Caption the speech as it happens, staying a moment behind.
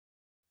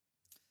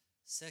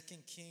2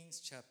 Kings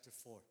chapter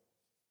 4.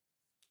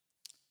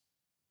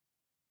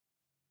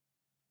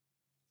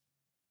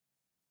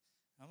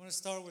 I'm going to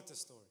start with the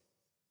story.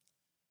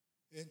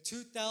 In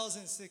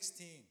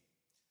 2016,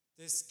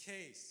 this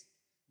case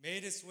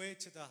made its way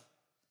to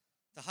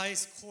the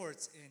highest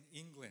courts in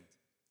England.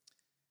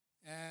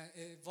 And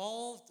it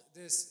involved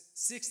this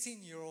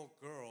 16-year-old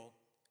girl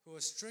who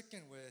was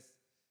stricken with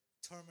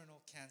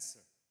terminal cancer.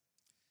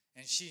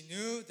 And she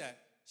knew that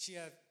she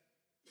had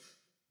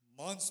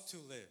months to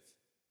live.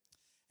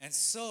 And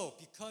so,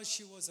 because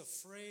she was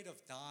afraid of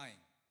dying,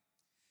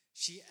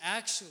 she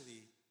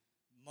actually,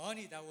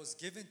 money that was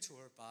given to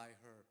her by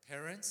her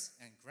parents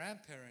and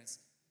grandparents,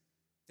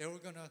 they were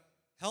going to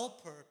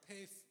help her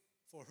pay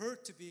for her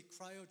to be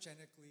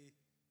cryogenically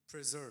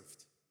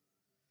preserved.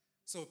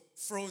 So,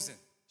 frozen.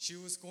 She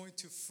was going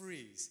to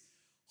freeze,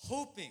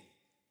 hoping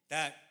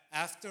that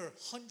after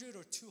 100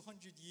 or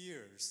 200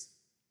 years,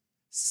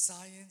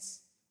 science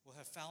will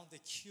have found a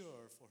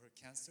cure for her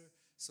cancer.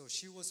 So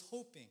she was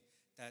hoping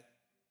that,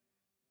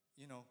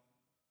 in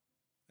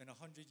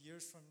 100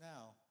 years from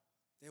now,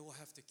 they will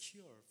have the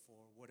cure for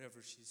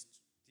whatever she's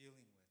dealing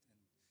with. And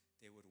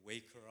they would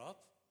wake her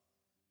up,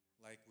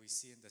 like we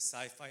see in the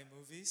sci-fi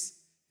movies,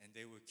 and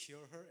they would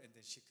cure her, and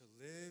then she could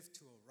live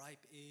to a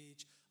ripe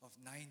age of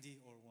 90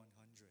 or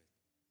 100.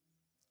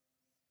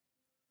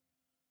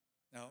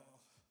 Now,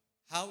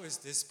 how is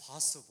this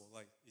possible?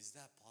 Is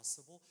that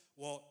possible?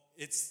 Well,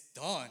 it's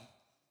done.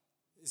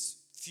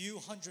 Few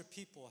hundred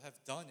people have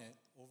done it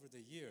over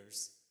the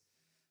years.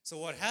 So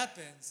what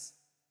happens,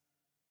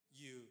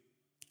 you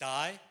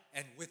die,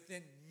 and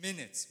within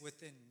minutes,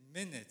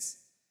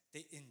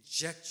 they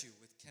inject you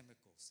with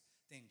chemicals.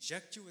 They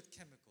inject you with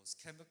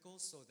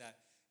chemicals so that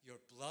your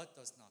blood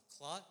does not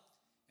clot,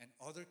 and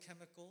other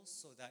chemicals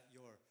so that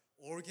your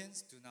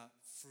organs do not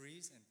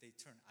freeze and they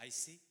turn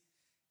icy.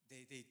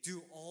 They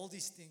do all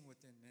these things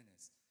within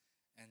minutes.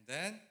 And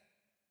then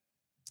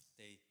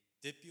they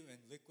dip you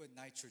in liquid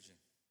nitrogen.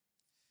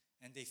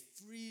 And they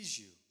freeze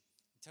you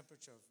in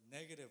temperature of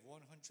negative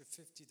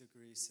 150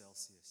 degrees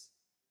Celsius.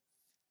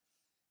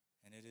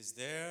 And it is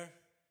there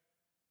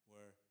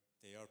where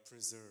they are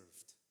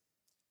preserved.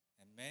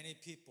 And many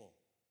people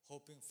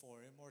hoping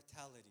for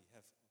immortality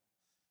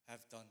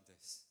have done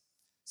this.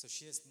 So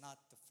she is not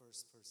the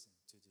first person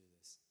to do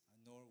this,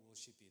 nor will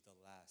she be the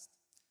last.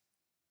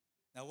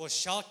 Now, what's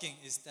shocking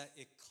is that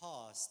it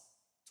cost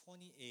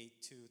 $28,000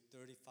 to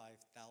 $35,000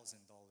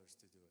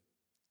 to do it.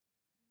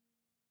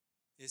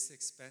 It's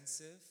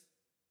expensive,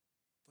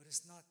 but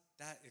it's not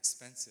that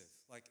expensive.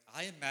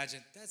 I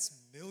imagine that's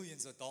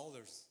millions of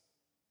dollars.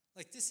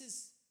 This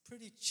is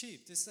pretty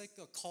cheap. This is like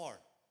a car.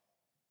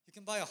 You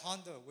can buy a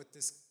Honda with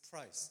this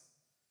price.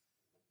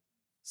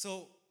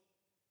 So,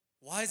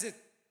 why is it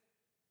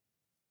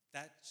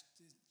that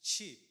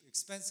cheap?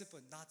 Expensive,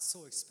 but not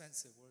so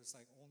expensive, where it's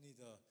only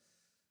the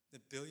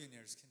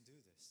billionaires can do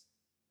this?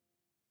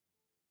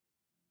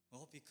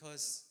 Well,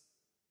 because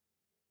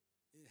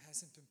it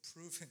hasn't been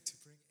proven to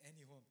bring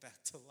anyone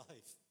back to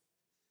life.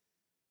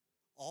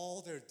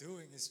 All they're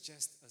doing is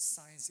just a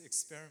science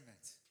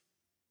experiment.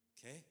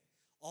 Okay?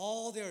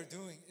 All they're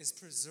doing is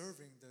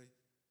preserving the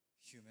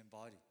human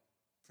body,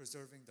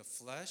 preserving the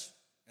flesh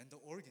and the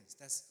organs.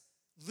 That's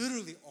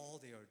literally all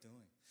they are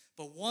doing.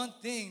 But one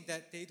thing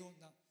that they do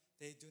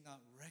not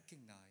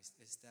recognize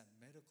is that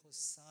medical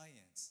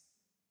science,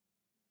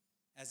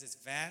 as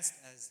advanced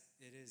as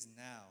it is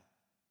now,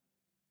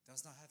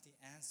 does not have the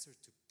answer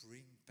to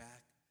bring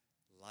back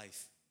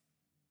life,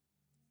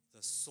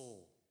 the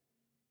soul.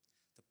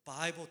 The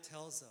Bible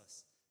tells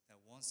us that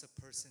once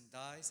a person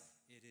dies,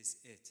 it is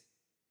it.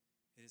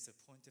 It is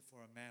appointed for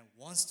a man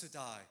once to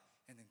die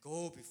and then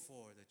go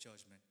before the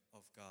judgment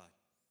of God.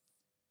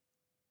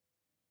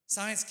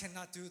 Science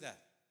cannot do that.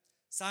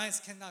 Science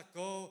cannot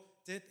go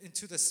dip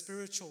into the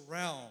spiritual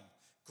realm,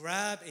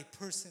 grab a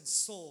person's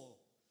soul,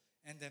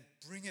 and then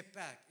bring it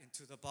back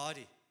into the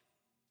body.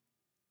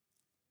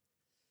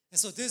 And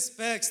so this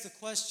begs the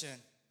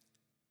question,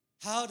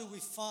 how do we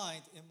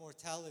find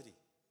immortality?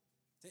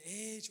 The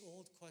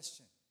age-old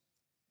question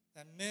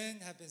that men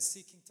have been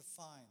seeking to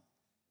find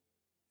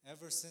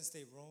ever since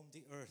they roamed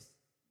the earth.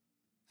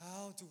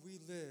 How do we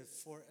live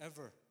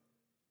forever?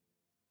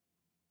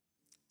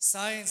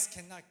 Science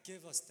cannot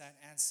give us that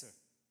answer,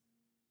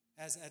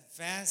 as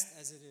advanced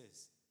as it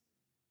is.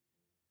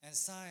 And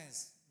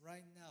science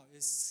right now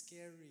is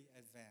scary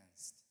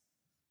advanced.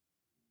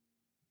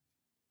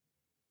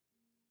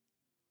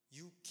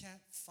 You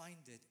can't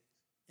find it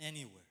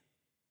anywhere.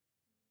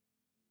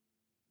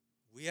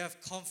 We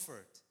have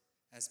comfort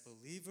as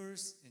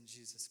believers in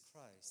Jesus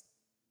Christ.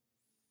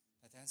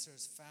 That answer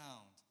is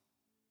found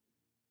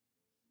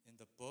in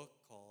the book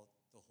called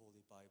the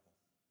Holy Bible.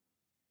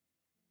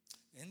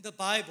 In the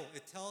Bible,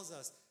 it tells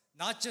us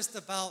not just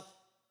about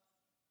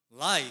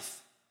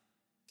life,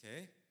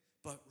 okay,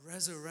 but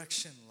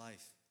resurrection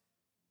life.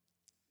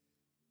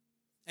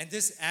 And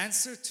this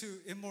answer to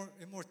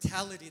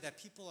immortality that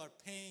people are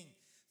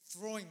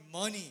throwing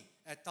money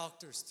at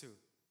doctors to,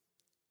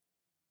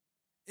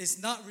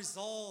 is not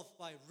resolved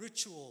by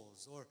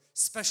rituals or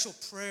special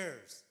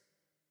prayers.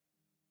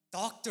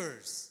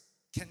 Doctors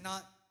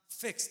cannot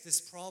fix this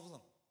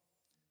problem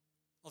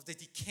of the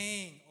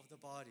decaying of the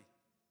body.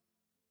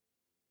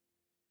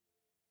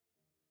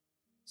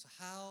 So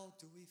how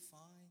do we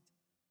find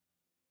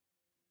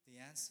the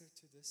answer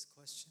to this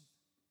question?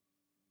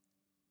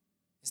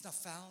 It's not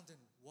found in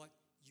what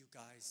you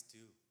guys do.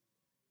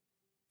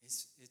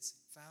 It's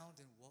found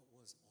in what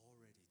was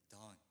already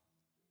done.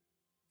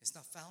 It's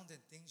not found in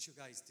things you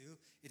guys do.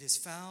 It is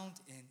found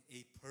in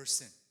a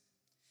person.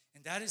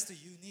 And that is the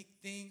unique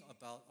thing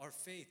about our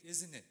faith,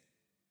 isn't it?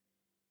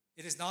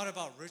 It is not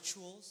about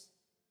rituals.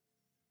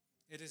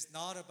 It is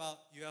not about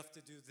you have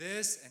to do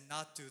this and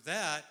not do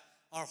that.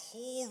 Our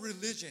whole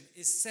religion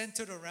is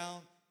centered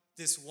around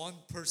this one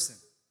person.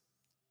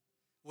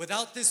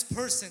 Without this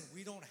person,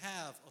 we don't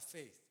have a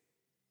faith.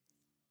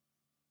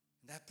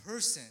 And that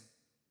person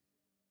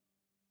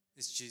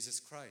is Jesus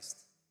Christ.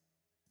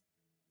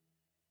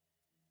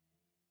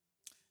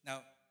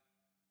 Now,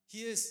 he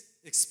is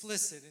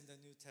explicit in the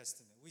New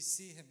Testament. We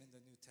see him in the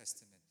New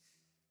Testament.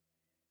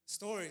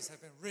 Stories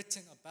have been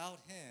written about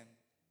him,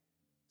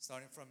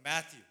 starting from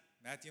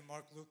Matthew,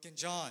 Mark, Luke, and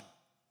John,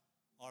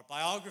 are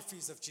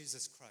biographies of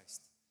Jesus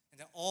Christ.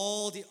 And then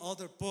all the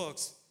other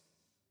books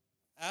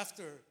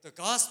after the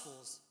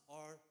Gospels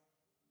are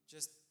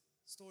just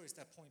stories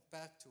that point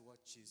back to what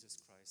Jesus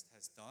Christ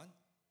has done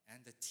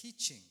and the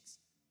teachings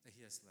that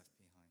he has left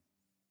behind.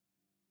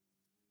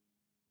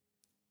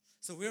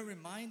 So we're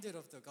reminded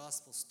of the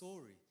gospel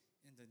story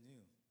in the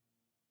new.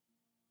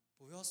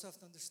 But we also have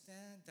to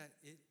understand that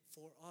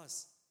for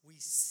us, we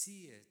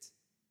see it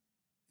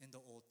in the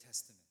Old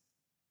Testament.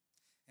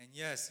 And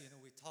yes,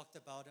 we talked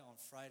about it on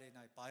Friday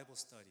night Bible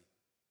study.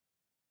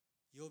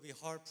 You'll be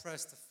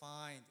hard-pressed to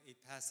find a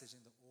passage in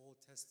the Old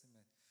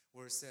Testament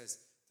where it says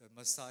the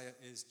Messiah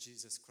is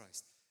Jesus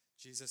Christ.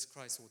 Jesus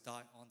Christ will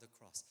die on the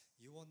cross.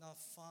 You will not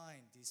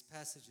find these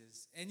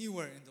passages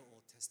anywhere in the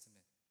Old Testament.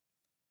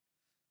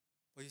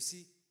 But you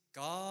see,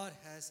 God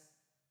has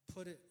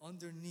put it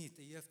underneath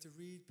that you have to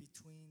read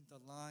between the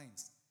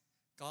lines.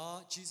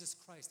 God, Jesus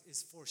Christ,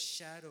 is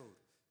foreshadowed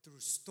through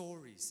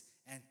stories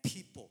and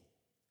people.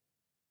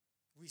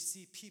 We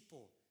see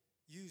people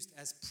used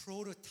as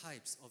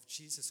prototypes of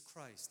Jesus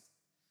Christ.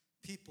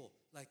 People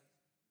like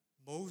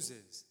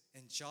Moses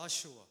and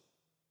Joshua,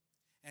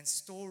 and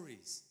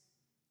stories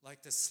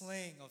like the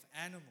slaying of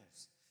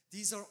animals.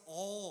 These are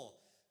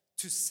all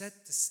to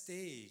set the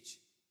stage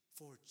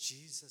for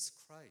Jesus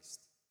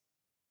Christ.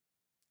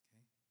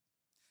 Okay?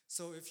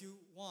 So if you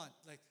want,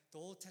 like the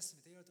Old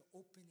Testament, they are the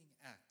opening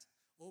act,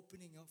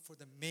 opening up for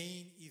the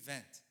main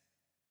event.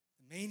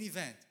 The main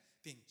event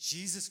being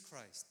Jesus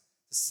Christ,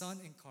 the Son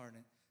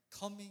incarnate,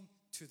 coming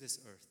to this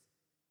earth.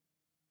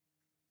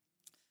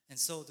 And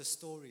so the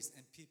stories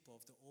and people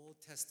of the Old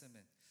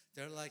Testament,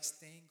 they're like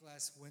stained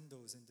glass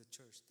windows in the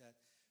church that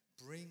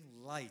bring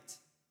in light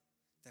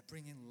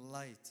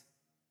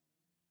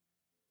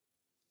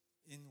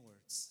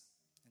inwards.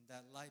 And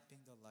that light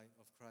being the light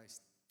of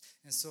Christ.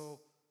 And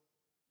so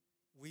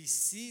we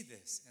see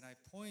this, and I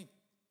point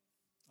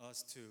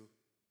us to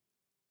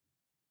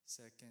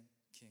 2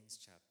 Kings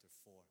chapter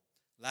 4.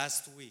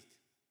 Last week,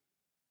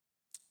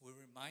 we're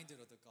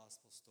reminded of the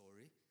gospel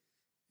story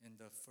in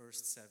the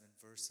first 7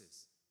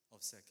 verses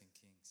of 2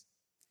 Kings.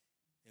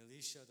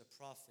 Elisha the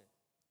prophet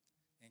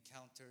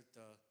encountered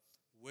the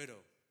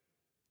widow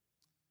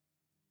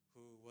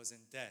who was in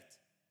debt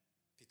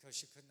because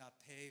she could not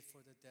pay for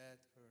the debt.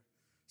 Her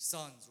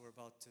sons were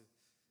about to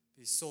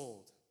be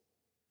sold.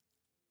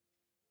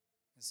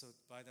 And so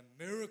by the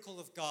miracle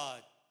of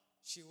God,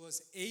 she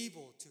was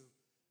able to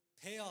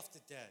pay off the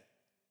debt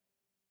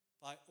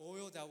by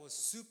oil that was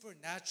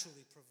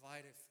supernaturally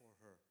provided for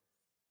her.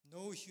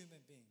 No human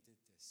being did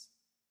this.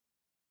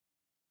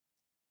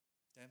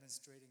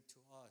 Demonstrating to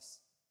us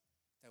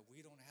that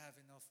we don't have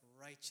enough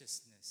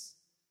righteousness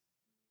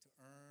to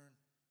earn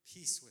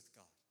peace with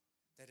God.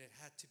 That it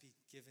had to be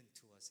given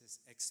to us as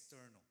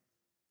external.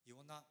 You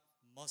will not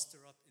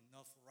muster up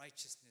enough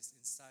righteousness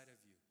inside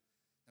of you,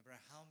 no matter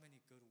how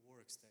many good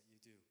works that you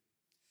do.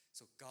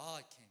 So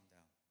God came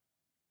down.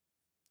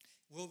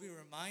 We'll be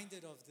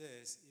reminded of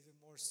this even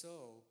more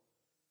so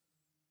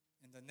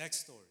in the next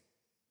story.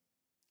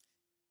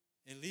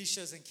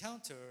 Elisha's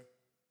encounter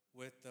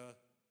with the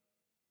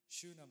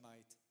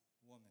Shunammite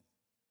woman.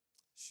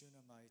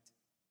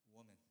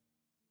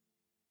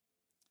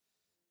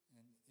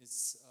 And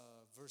it's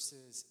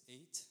verses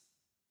 8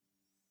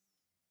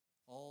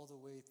 all the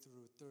way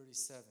through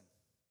 37.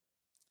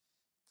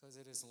 Because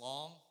it is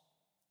long,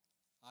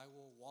 I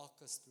will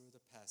walk us through the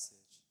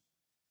passage.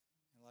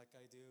 And like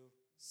I do,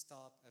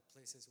 stop at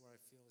places where I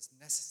feel it's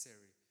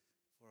necessary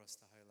for us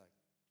to highlight.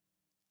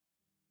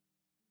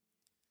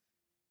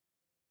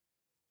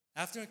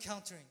 After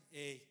encountering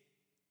a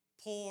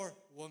poor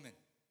woman,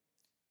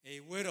 a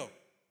widow,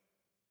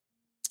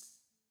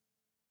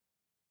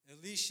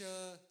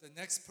 Elisha, the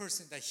next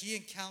person that he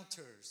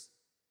encounters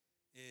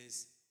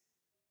is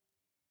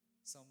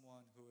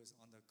someone who is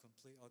on the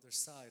complete other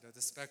side of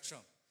the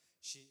spectrum.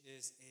 She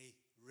is a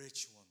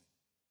rich woman.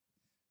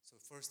 So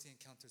first he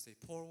encounters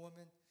a poor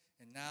woman,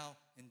 And now,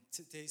 in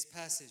today's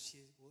passage, he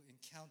will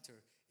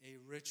encounter a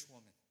rich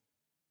woman.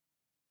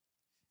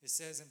 It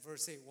says in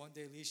verse 8, one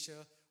day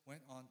Elisha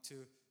went on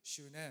to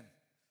Shunem,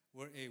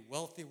 where a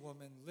wealthy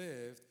woman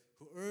lived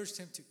who urged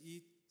him to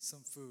eat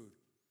some food.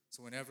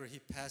 So whenever he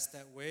passed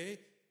that way,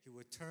 he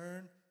would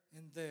turn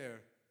in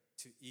there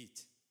to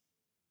eat.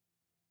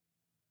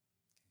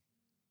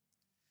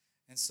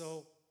 And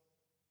so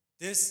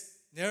this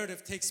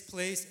narrative takes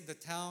place in the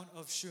town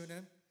of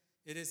Shunem.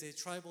 It is a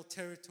tribal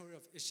territory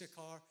of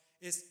Issachar.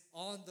 It's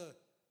on the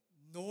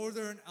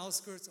northern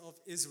outskirts of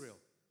Israel.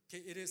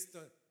 Okay, it is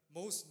the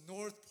most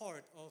north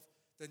part of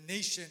the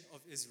nation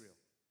of Israel.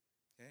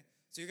 Okay,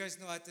 so you guys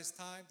know at this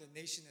time the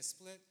nation is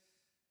split.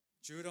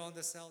 Judah on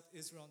the south,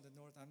 Israel on the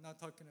north. I'm not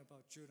talking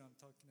about Judah. I'm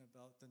talking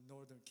about the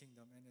northern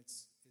kingdom, and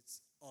it's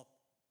up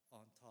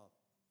on top.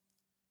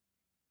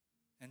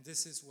 And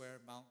this is where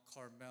Mount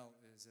Carmel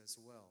is as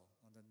well,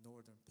 on the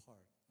northern part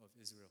of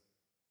Israel.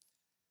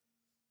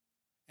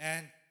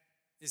 And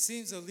it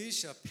seems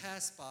Elisha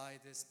passed by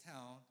this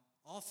town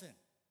often,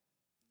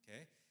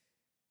 okay,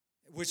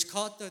 which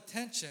caught the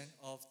attention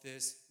of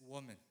this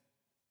woman,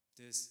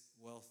 this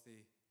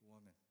wealthy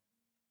woman.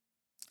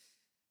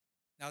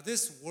 Now,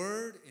 this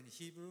word in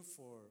Hebrew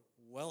for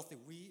wealthy,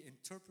 we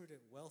interpret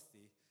it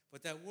wealthy,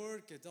 but that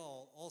word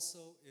gedal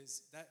also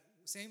is, that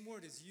same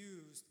word is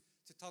used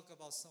to talk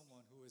about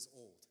someone who is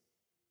old,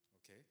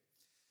 okay?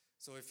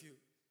 So if you,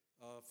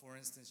 for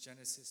instance,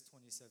 Genesis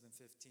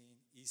 27:15,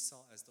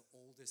 Esau as the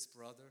oldest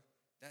brother,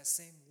 that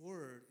same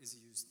word is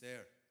used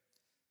there.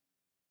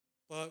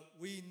 But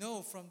we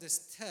know from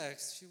this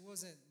text, she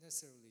wasn't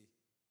necessarily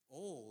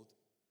old,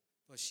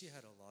 but she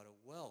had a lot of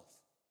wealth.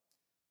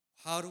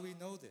 How do we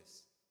know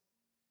this?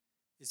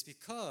 It's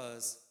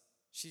because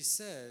she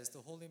says, the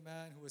holy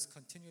man who is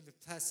continually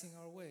passing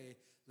our way,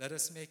 let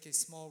us make a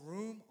small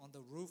room on the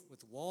roof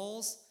with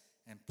walls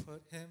and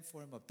put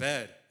for him a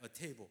bed, a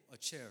table, a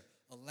chair,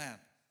 a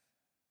lamp.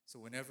 So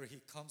whenever he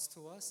comes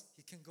to us,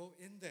 he can go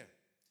in there.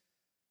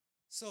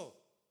 So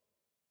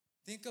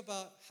think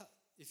about how,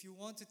 if you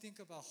want to think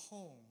about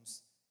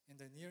homes in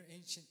the Near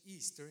Ancient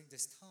East during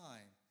this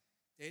time,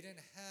 they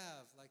didn't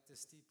have like the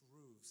steep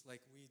roofs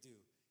like we do.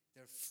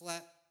 They're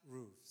flat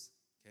roofs,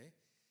 okay?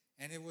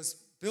 And it was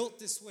built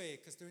this way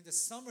because during the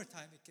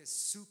summertime it gets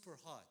super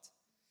hot.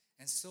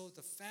 And so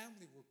the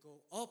family would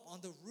go up on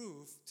the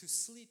roof to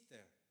sleep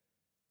there,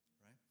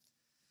 right?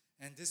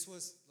 And this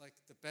was like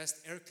the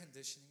best air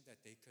conditioning that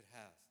they could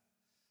have.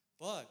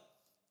 But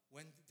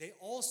when they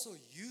also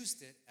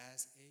used it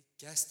as a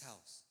guest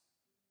house,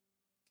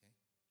 okay?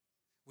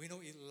 We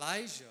know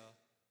Elijah,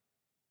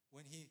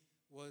 when he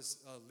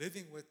was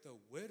living with the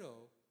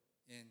widow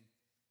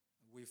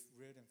we've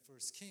read in 1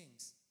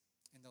 Kings,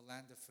 in the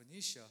land of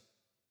Phoenicia,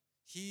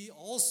 he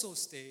also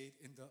stayed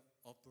in the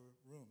upper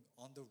room,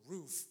 on the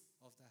roof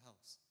of the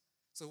house.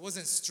 So it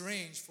wasn't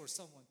strange for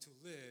someone to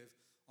live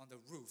on the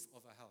roof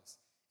of a house.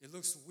 It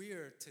looks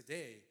weird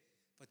today,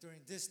 but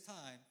during this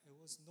time, it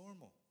was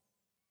normal.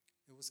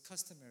 It was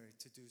customary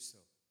to do so.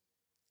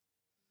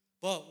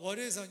 But what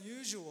is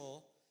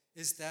unusual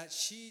is that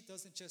she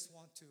doesn't just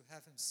want to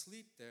have him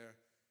sleep there.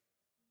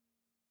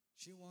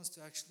 She wants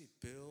to actually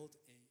build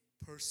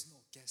a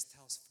personal guest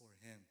house for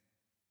him.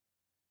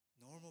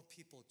 Normal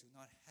people do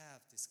not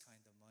have this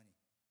kind of money.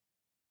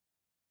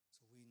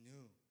 So we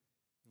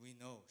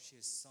know she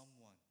is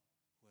someone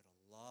who had a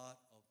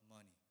lot of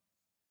money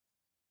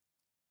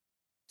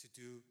to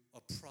do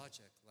a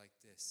project like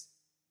this.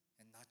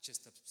 And not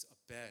just a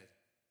bed,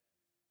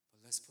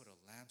 but let's put a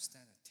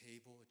lampstand, a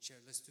table, a chair.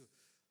 Let's do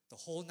the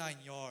whole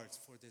 9 yards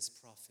for this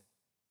prophet.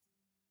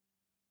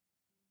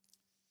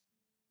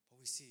 But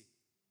we see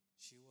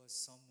she was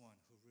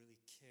someone who really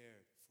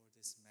cared for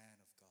this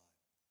man of God,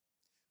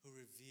 who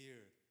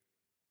revered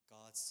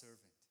God's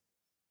servant.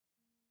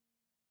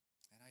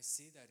 And I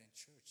see that in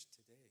church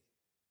today,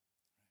 right?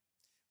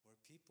 Where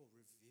people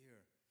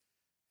revere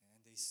and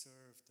they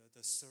serve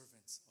the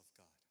servants of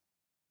God.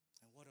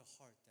 And what a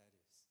heart that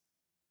is,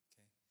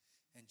 okay?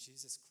 And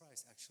Jesus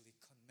Christ actually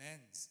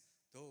commends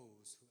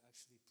those who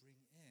actually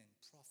bring in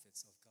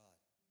prophets of God.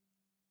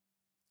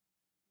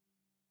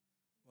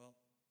 Well,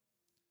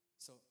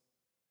 so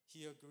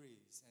he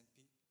agrees, and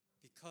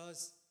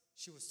because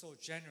she was so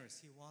generous,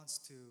 he wants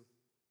to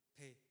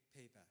pay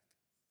back,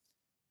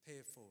 pay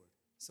it forward.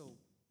 So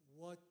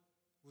what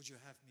would you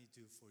have me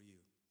do for you?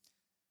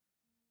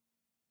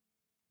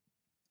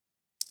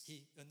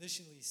 He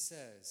initially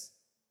says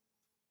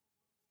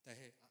that,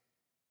 hey,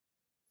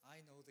 I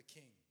know the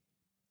king.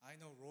 I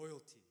know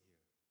royalty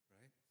here,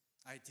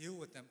 right? I deal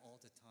with them all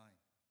the time.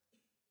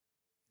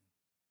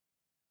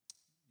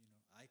 You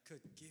know, I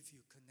could give you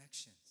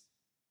connections.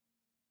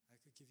 I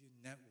could give you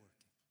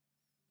networking.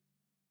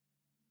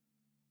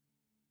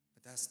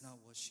 But that's not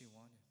what she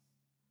wanted.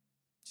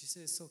 She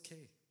said, it's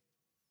okay.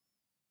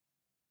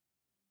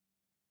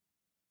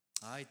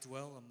 I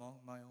dwell among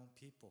my own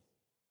people.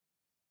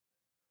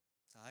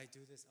 I do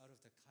this out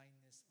of the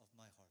kindness of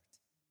my heart.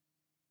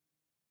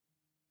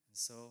 And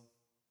so,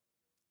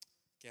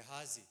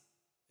 Gehazi,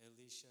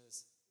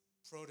 Elisha's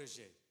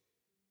protege,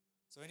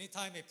 So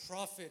anytime a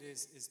prophet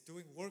is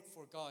doing work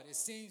for God, it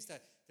seems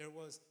that there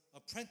was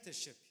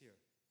apprenticeship here.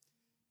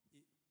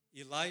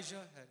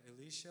 Elijah had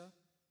Elisha,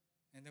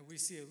 and then we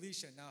see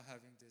Elisha now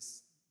having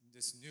this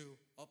new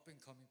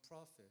up-and-coming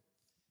prophet,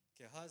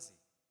 Gehazi.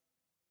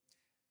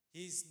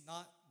 He's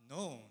not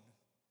known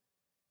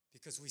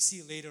because we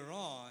see later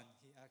on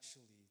he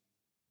actually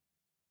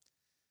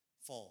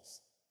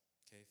falls.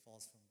 Okay,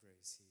 falls from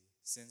grace. He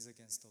sins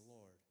against the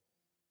Lord.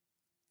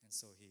 And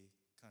so he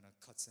kind of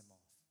cuts him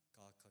off.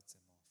 God cuts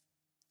him off.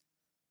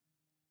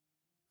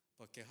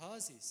 But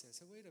Gehazi says,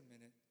 hey, wait a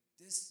minute.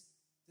 This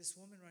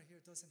woman right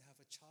here doesn't have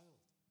a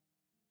child.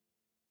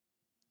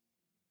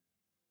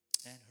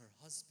 And her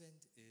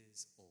husband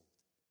is old.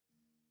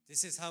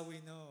 This is how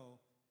we know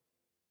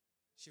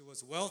she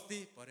was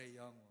wealthy but a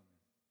young woman.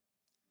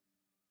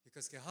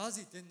 Because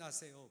Gehazi did not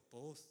say, oh,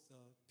 both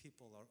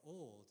people are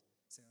old.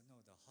 Say, oh,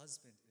 no, the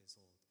husband is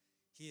old.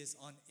 He is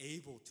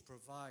unable to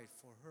provide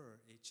for her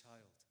a child.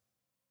 Right?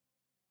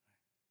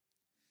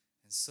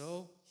 And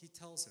so he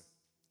tells her,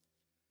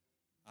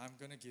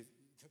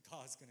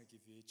 God's going to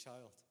give you a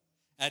child.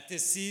 At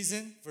this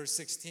season, verse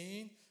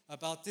 16,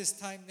 about this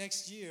time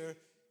next year,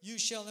 you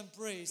shall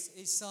embrace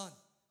a son.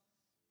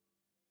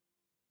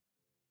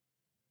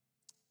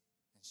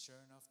 And sure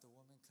enough, the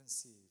woman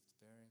conceived,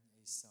 bearing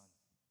a son.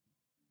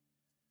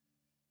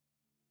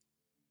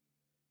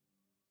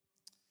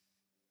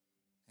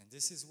 And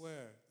this is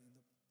where, in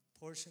the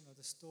portion of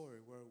the story,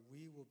 where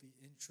we will be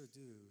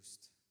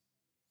introduced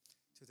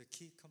to the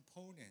key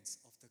components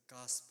of the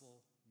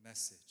gospel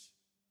message.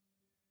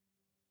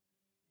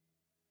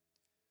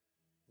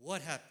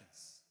 What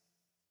happens?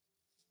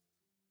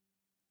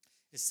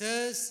 It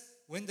says,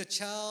 when the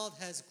child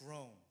has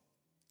grown.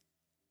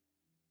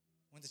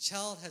 When the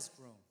child has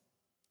grown.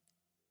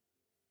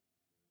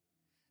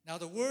 Now,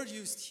 the word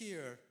used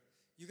here,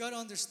 you got to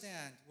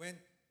understand, when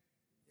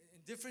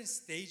in different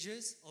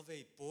stages of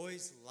a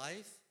boy's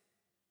life,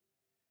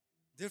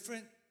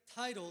 different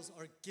titles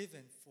are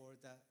given for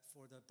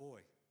the boy.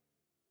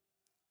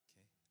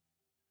 Okay.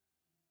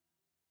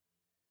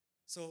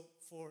 So,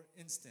 for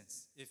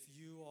instance, if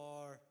you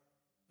are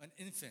an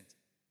infant,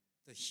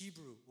 the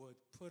Hebrew would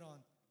put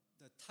on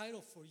the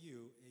title for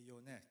you a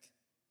yonek.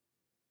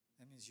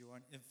 That means you are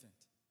an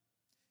infant.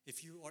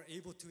 If you are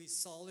able to eat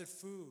solid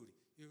food,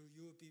 you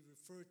will be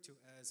referred to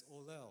as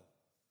Olel.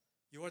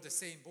 You are the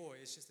same boy,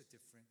 it's just a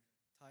different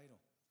title.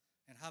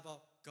 And how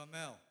about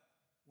Gamel,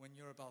 when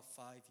you're about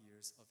 5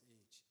 years of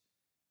age?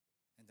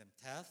 And then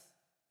Tath,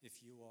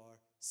 if you are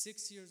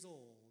 6 years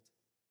old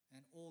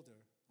and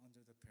older under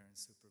the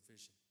parent's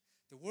supervision.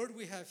 The word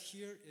we have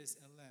here is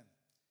Elam.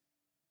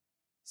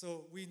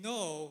 So we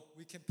know,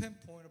 we can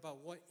pinpoint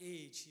about what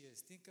age he is.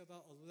 Think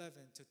about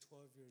 11 to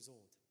 12 years old.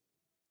 Right?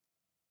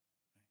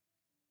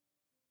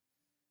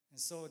 And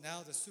so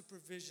now the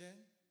supervision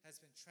has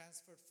been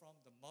transferred from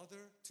the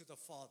mother to the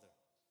father.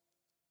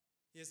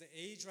 He has an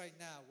age right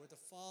now where the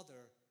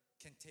father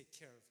can take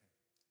care of him.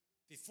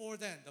 Before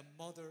then, the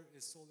mother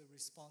is solely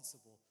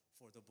responsible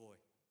for the boy.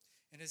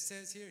 And it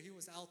says here, he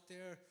was out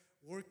there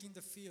working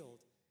the field.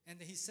 And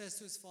he says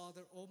to his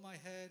father, oh, my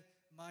head,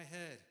 my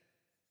head.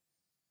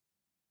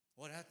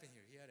 What happened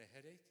here? He had a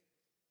headache?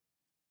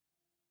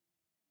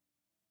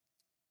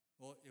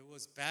 Well, it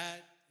was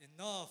bad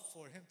enough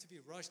for him to be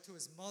rushed to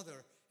his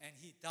mother, and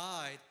he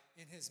died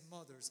in his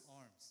mother's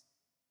arms.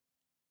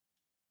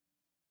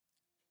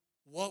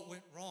 What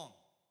went wrong?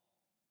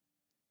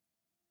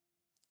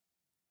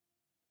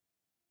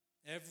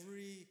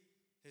 Every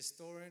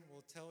historian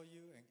will tell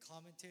you, and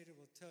commentator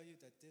will tell you,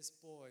 that this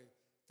boy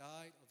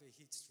died of a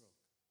heat stroke.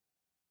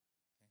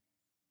 Okay?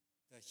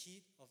 The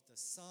heat of the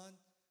sun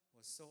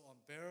was so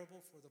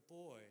unbearable for the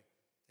boy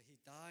that he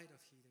died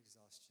of heat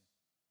exhaustion.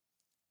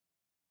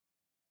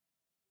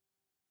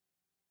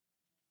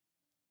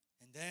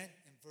 And then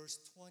in verse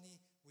 20,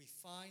 we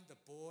find the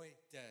boy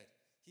dead.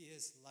 He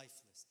is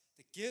lifeless.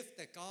 The gift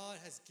that God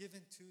has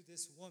given to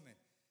this woman,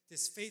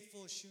 this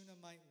faithful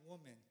Shunammite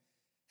woman,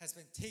 has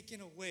been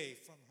taken away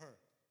from her.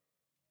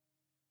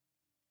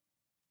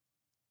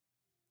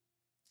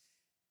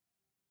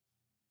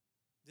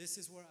 This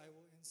is where I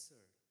will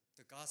insert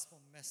the gospel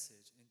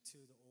message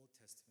into the Old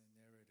Testament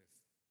narrative.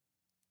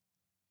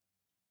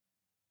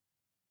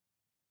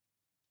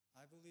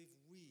 I believe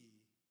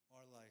we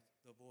are like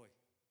the boy.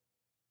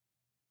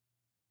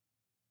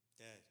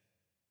 Dead.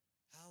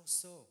 How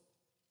so?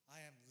 I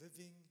am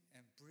living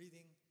and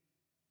breathing.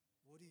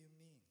 What do you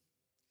mean?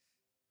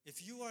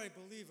 If you are a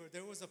believer,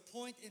 there was a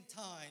point in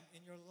time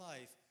in your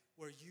life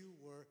where you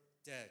were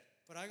dead.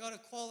 But I got to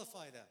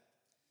qualify that.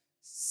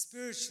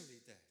 Spiritually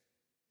dead.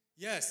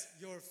 Yes,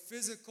 your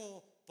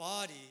physical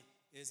body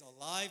is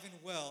alive and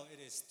well. It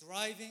is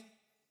thriving.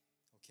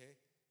 Okay?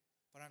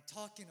 But I'm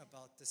talking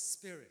about the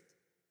spirit.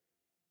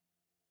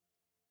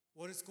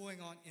 What is going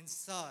on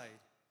inside?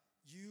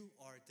 You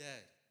are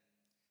dead.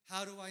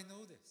 How do I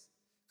know this?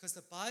 Because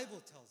the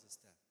Bible tells us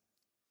that.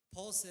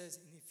 Paul says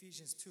in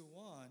Ephesians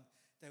 2:1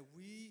 that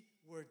we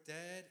were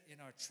dead in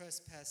our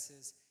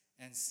trespasses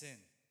and sin.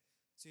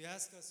 So you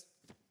ask us,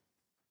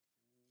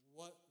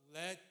 what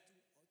led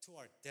to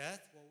our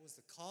death, what was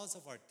the cause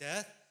of our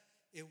death?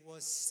 It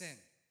was sin.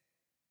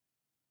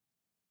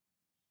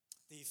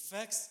 The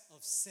effects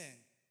of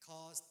sin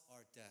caused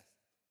our death.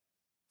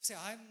 Say,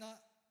 I'm not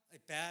a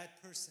bad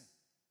person.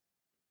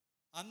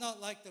 I'm not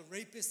like the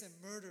rapists and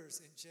murderers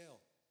in jail.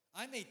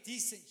 I'm a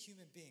decent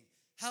human being.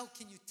 How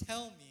can you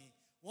tell me,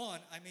 one,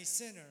 I'm a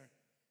sinner,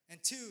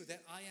 and two,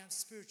 that I am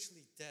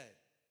spiritually dead?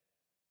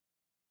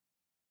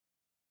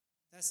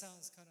 That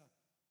sounds kind of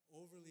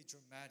overly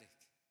dramatic.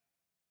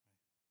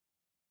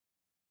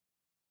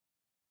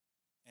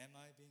 Right? Am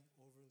I being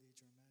overly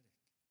dramatic?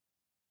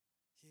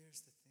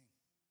 Here's the thing.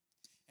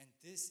 And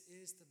this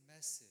is the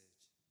message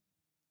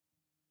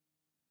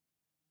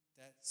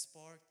that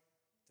sparked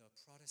the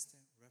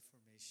Protestant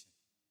Reformation.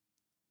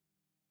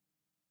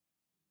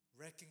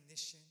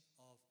 Recognition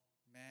of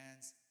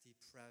man's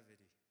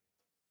depravity.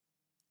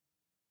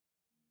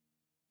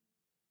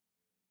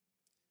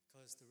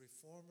 Because the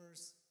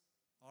reformers,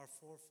 our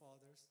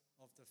forefathers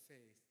of the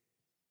faith,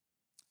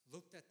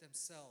 looked at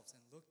themselves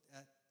and looked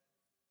at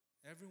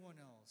everyone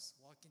else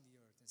walking the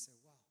earth and said,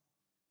 wow,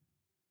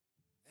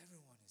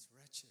 everyone is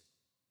wretched.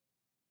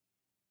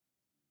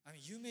 I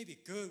mean, you may be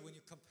good when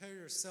you compare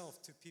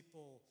yourself to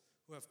people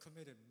who have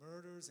committed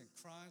murders and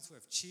crimes, who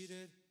have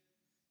cheated.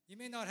 You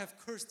may not have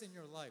cursed in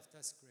your life.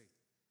 That's great.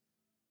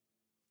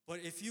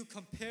 But if you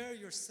compare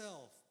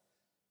yourself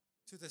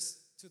to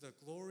the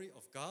glory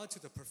of God,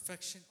 to the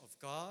perfection of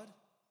God,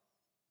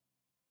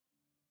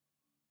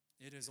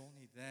 it is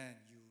only then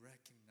you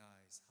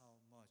recognize how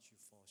much you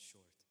fall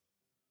short.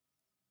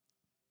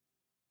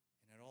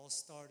 And it all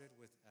started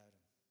with Adam.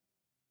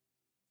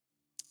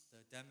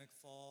 The Adamic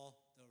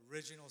fall, the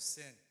original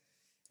sin.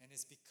 And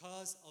it's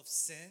because of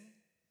sin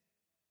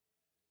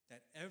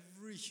that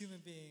every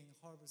human being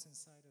harbors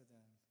inside of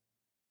them.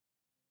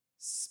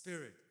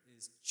 Spirit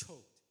is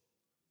choked.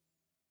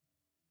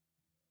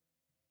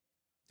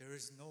 There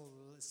is no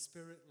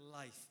spirit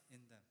life in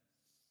them.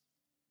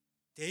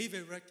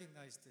 David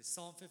recognized this.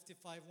 Psalm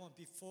 55:1.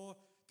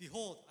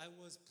 Behold, I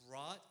was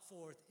brought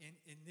forth in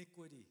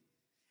iniquity,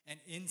 and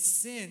in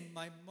sin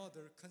my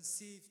mother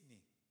conceived me.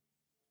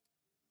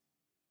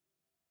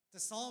 The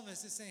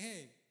psalmist is saying,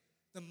 hey,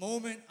 the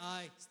moment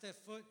I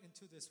stepped foot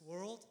into this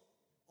world,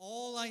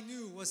 all I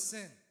knew was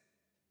sin.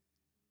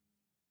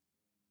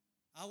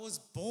 I was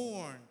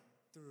born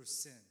through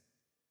sin.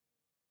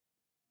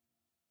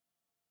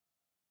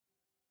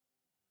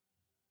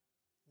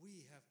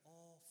 We have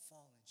all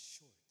fallen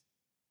short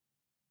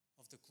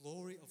of the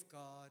glory of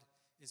God,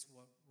 is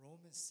what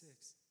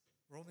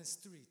Romans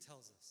 3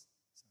 tells us.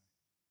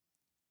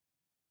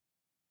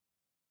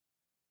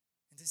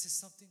 And this is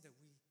something that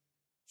we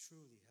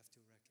truly have to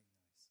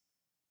recognize.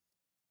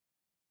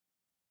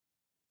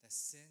 That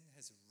sin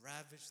has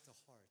ravaged the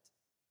heart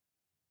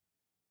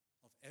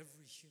of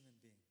every human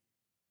being.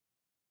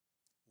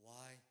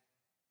 Why?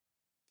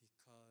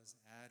 Because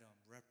Adam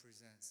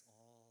represents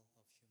all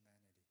of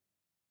humanity.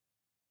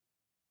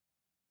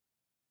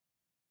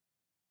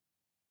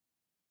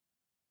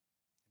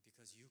 And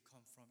because you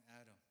come from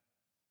Adam,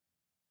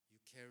 you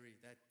carry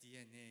that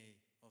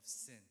DNA of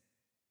sin.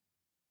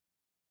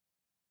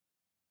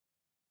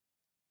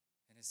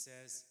 And it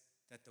says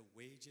that the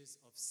wages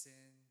of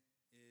sin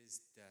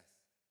is death.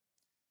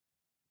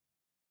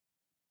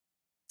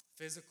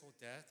 Physical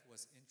death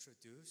was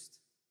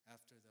introduced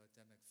after the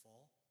Adamic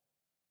fall.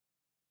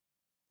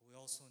 But we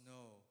also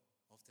know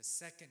of the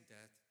second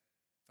death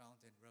found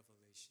in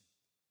Revelation,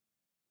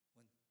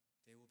 when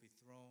they will be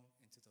thrown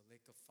into the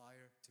lake of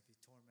fire to be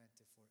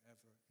tormented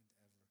forever and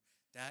ever.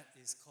 That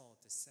is called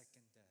the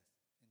second death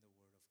in the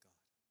Word of God.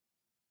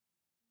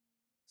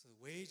 So the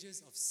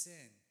wages of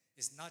sin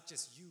is not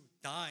just you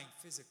dying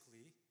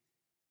physically,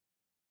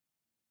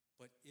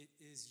 but it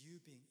is you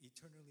being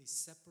eternally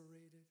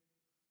separated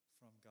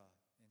from God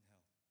in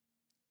hell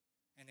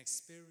and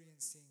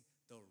experiencing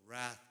the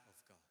wrath of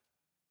God.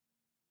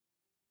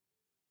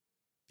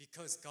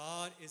 Because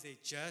God is a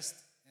just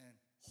and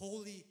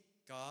holy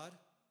God,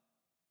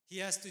 He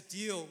has to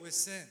deal with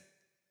sin,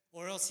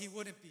 or else He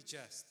wouldn't be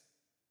just.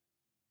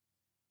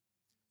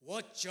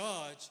 What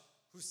judge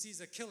who sees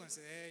a killer and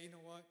says, hey, you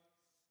know what?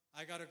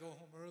 I got to go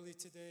home early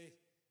today.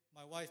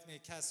 My wife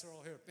made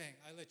casserole here. Bang,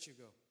 I let you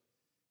go.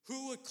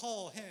 Who would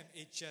call him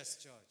a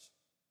just judge?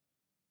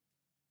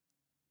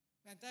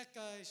 Man, that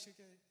guy should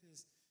get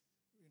his,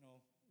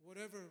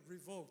 whatever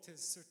revoked,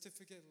 his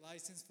certificate,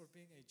 license for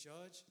being a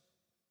judge.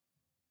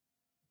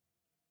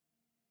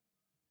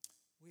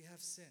 We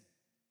have sin.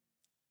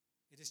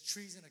 It is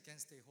treason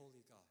against a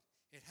holy God.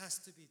 It has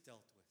to be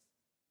dealt with.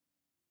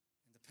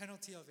 And the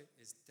penalty of it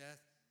is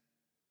death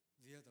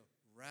via the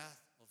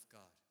wrath of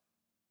God.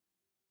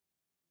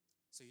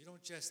 So you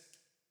don't just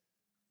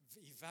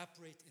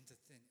evaporate into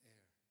thin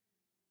air.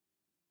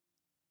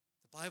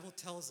 The Bible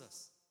tells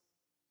us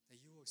that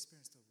you will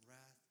experience the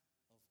wrath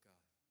of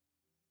God.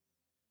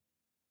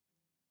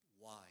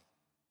 Why?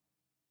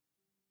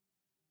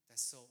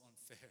 That's so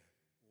unfair.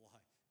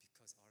 Why?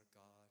 Because our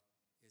God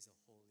is a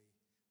holy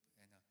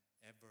and an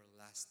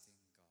everlasting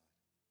God.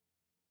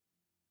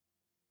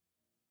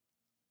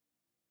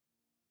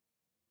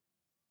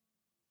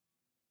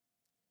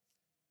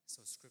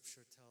 So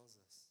Scripture tells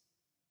us.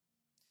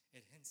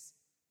 It hints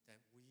that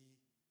we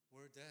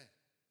were dead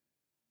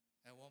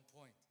at one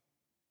point.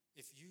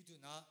 If you do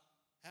not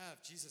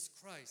have Jesus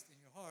Christ in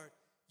your heart,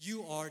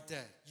 you are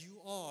dead. You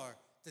are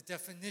the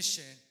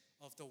definition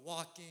of the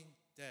walking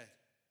dead.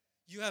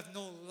 You have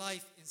no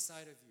life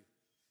inside of you.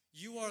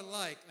 You are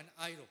like an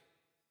idol.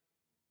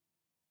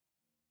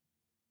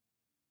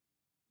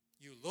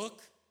 You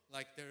look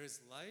like there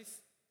is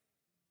life,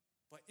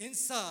 but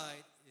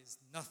inside is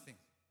nothing.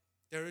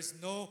 There is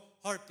no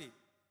heartbeat.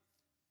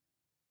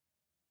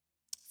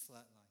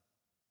 Flatline.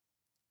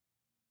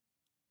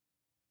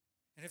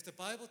 And if the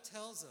Bible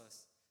tells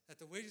us that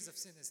the wages of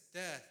sin is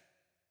death,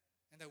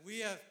 and that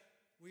we are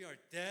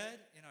dead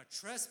in our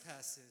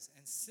trespasses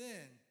and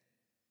sin,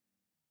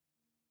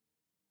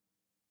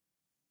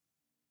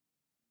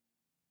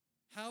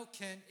 how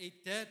can a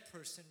dead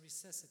person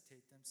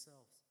resuscitate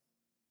themselves?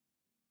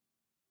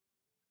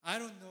 I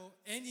don't know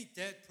any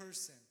dead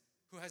person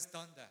who has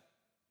done that,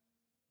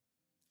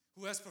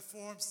 who has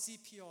performed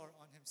CPR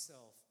on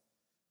himself.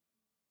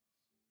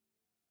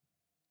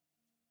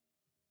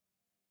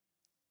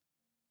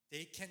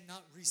 They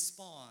cannot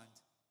respond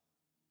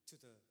to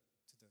the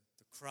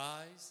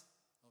cries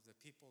of the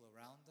people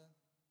around them.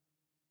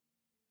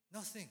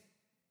 Nothing.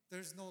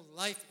 There's no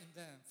life in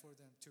them for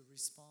them to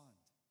respond.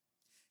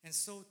 And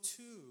so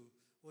too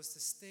was the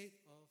state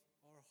of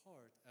our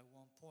heart at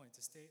one point,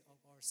 the state of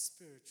our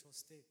spiritual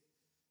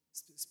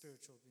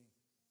being.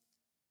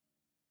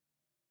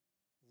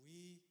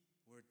 We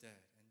were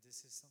dead, and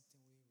this is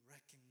something we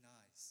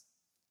recognize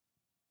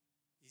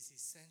is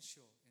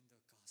essential in the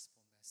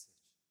gospel message.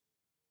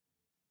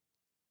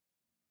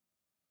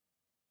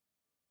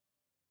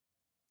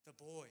 The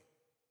boy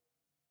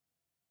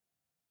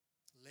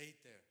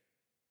laid there,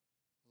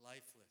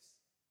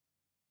 lifeless.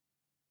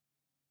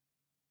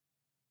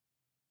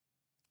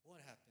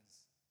 What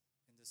happens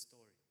in the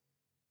story?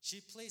 She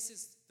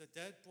places the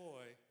dead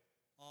boy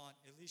on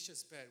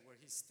Elisha's bed where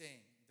he's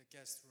staying in the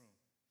guest room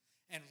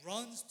and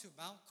runs to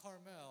Mount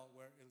Carmel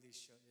where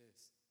Elisha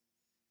is.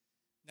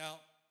 Now,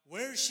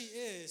 where she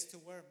is to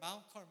where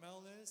Mount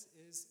Carmel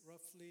is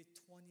roughly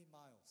 20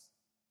 miles.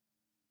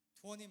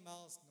 20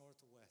 miles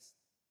northwest.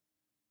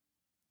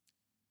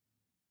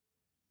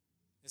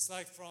 It's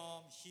like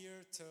from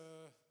here to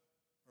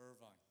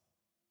Irvine.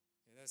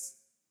 Okay, that's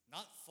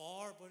not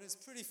far, but it's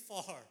pretty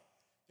far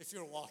if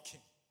you're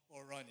walking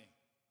or running,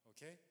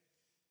 okay?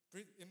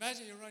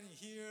 Imagine you're running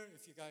here,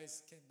 if you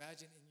guys can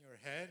imagine in your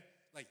head,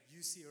 like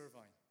UC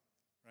Irvine,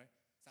 right?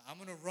 So I'm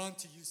going to run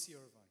to UC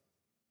Irvine.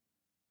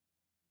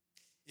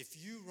 If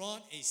you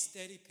run a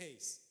steady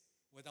pace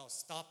without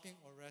stopping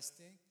or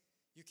resting,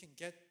 you can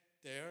get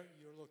there,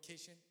 your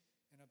location,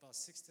 in about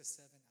 6 to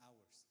 7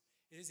 hours.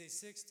 It is a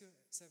 6 to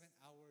 7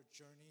 hour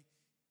journey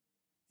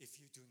if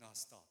you do not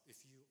stop,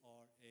 if you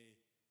are a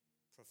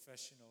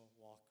professional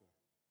walker.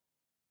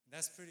 And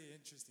that's pretty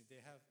interesting.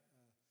 They have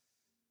a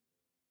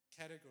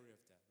category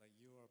of that, like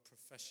you are a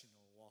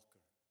professional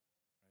walker,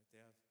 right? They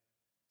have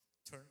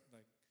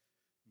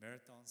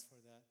marathons for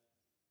that.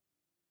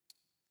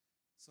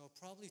 So it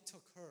probably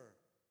took her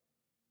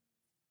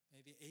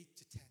maybe 8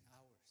 to 10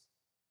 hours.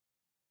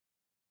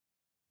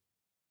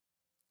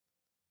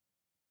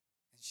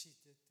 And she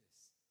did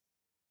this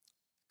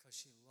because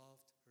she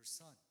loved her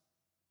son.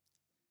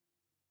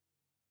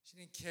 She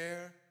didn't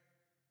care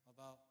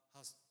about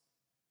how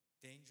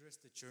dangerous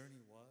the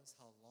journey was,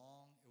 how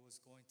long it was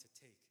going to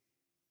take.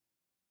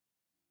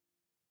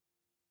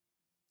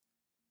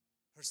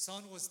 Her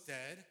son was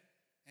dead,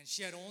 and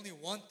she had only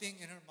one thing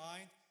in her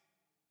mind: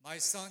 my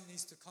son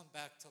needs to come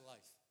back to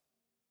life.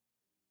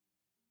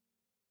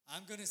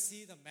 I'm going to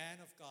see the man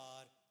of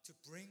God to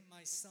bring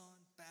my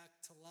son back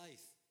to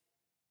life.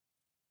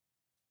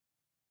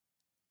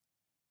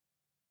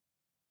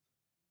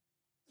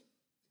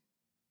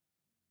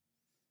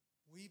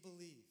 We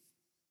believe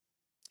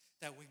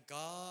that when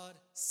God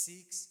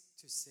seeks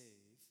to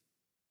save,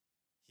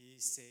 he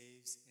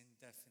saves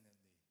indefinitely.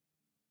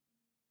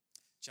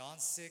 John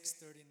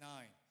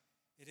 6:39.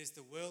 It is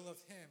the will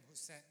of him who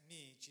sent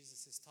me,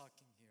 Jesus is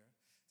talking here,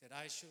 that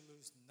I should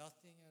lose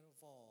nothing out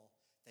of all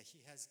that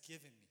he has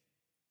given me,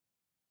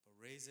 but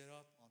raise it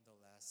up on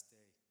the last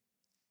day.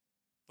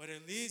 But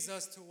it leads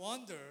us to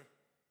wonder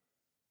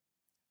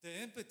the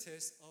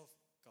impetus of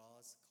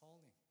God's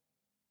calling.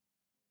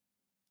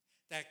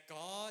 That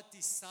God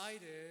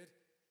decided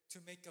to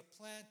make a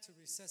plan to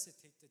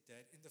resuscitate the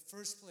dead in the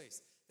first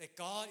place. That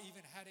God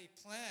even had a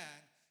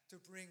plan to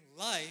bring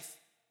life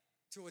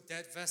to a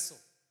dead vessel.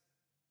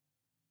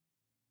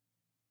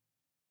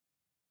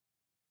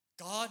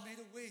 God made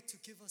a way to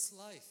give us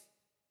life.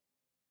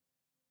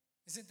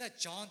 Isn't that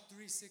John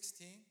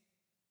 3:16?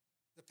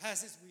 The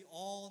passage we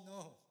all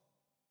know.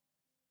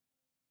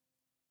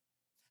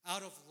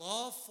 Out of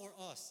love for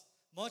us,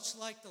 much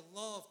like the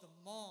love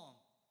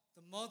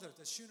the mother,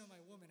 the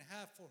Shunammite woman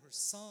had for her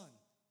son,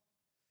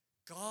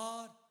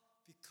 God,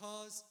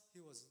 because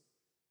he was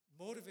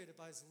motivated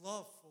by his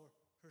love for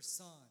her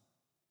son,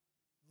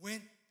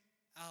 went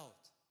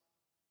out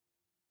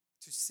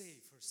to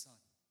save her son.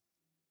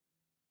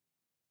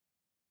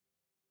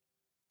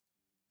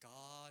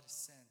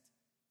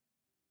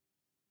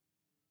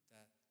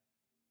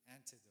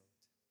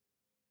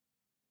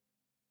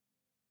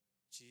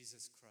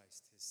 Jesus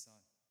Christ, his son,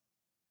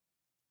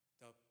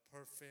 the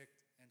perfect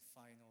and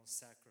final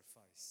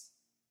sacrifice.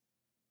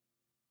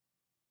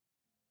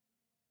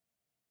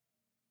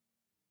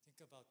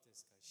 Think about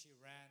this, guys. She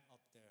ran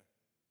up there.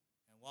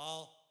 And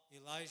while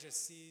Elijah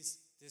sees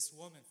this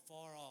woman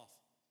far off,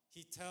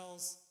 he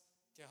tells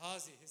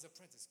Gehazi, his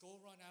apprentice, go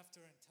run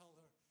after her and tell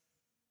her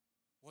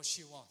what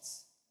she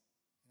wants.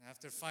 And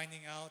after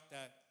finding out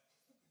that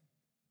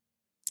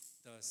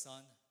the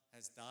son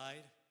has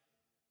died,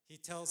 he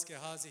tells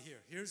Gehazi,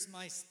 here's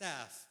my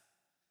staff.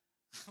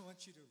 I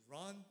want you to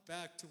run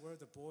back to where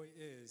the boy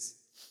is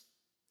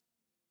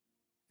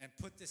and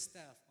put the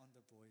staff on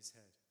the boy's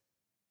head.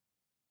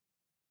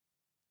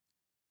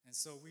 And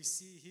so we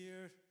see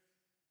here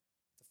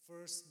the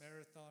first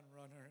marathon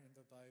runner in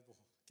the Bible,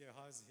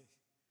 Gehazi,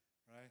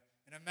 right?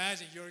 And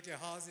imagine you're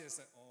Gehazi, it's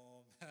like,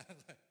 oh man,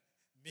 like,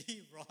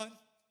 me run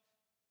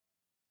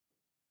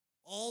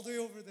all the way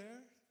over there?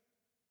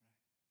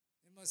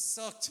 Right? It must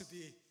suck to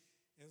be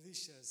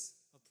Elisha's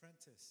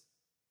apprentice.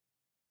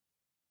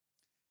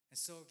 And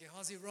so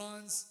Gehazi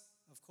runs,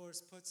 of course,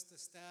 puts the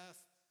staff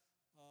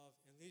of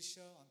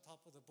Elisha on top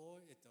of the boy.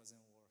 It doesn't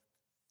work.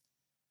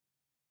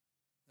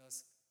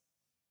 Thus,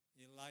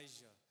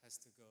 Elijah has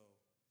to go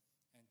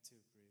and to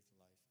breathe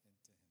life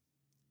into him.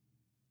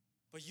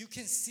 But you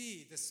can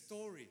see the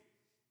story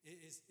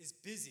is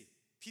busy.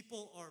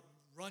 People are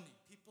running.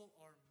 People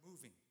are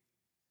moving.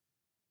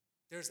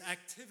 There's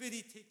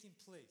activity taking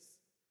place.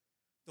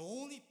 The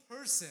only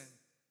person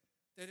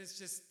that is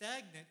just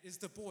stagnant is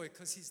the boy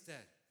because he's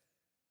dead.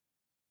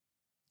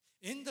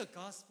 In the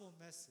gospel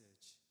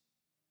message,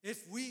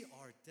 if we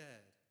are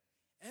dead,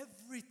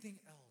 everything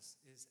else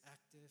is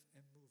active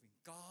and moving.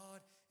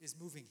 God is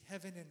moving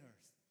heaven and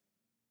earth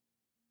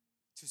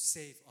to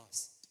save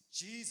us.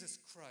 Jesus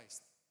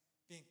Christ,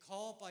 being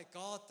called by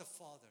God the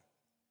Father,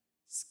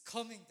 is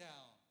coming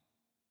down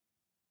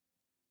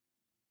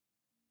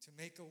to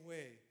make a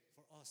way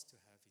for us to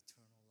have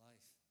eternal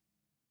life.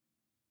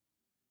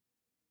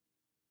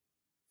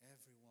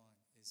 Everyone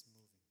is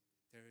moving.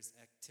 There is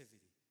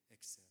activity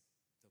except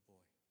the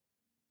boy.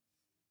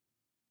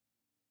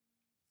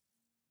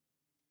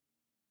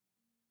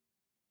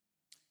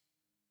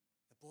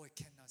 The boy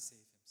cannot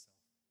save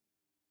himself.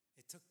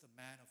 It took the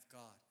man of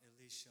God,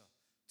 Elisha,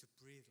 to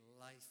breathe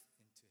life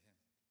into him.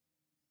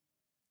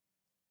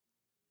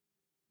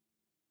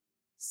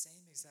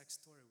 Same exact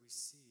story we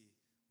see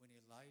when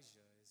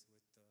Elijah is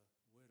with the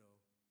widow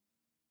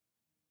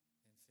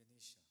in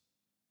Phoenicia.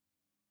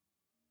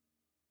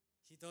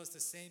 He does the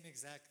same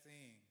exact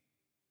thing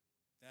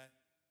that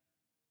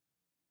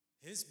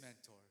his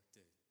mentor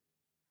did.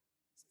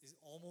 It's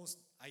almost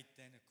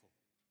identical.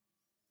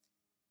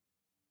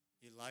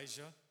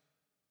 Elijah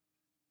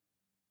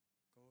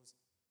goes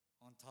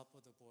on top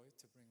of the boy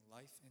to bring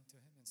life into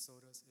him, and so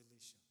does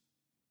Elisha.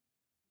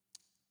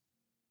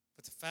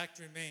 But the fact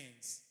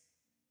remains,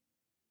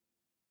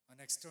 an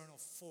external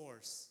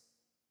force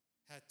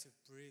had to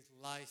breathe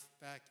life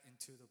back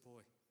into the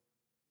boy.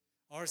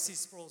 R.C.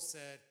 Sproul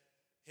said,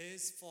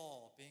 his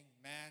fall, being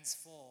man's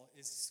fall,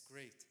 is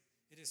great.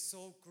 It is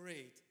so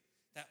great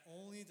that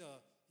only the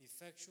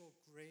effectual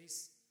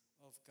grace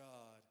of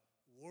God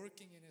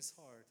working in his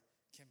heart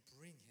can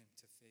bring him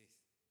to faith.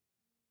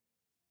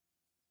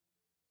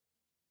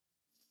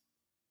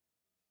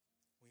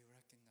 We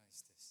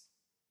recognize this.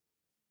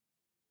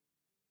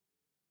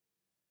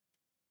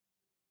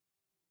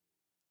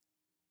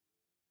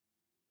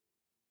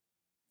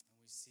 And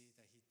we see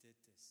that he did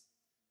this,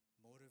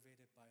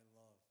 motivated by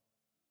love.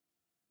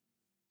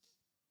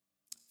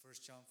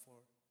 1 John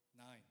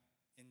 4:9.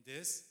 In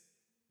this,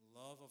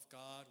 love of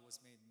God was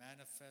made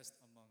manifest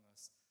among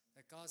us,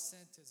 that God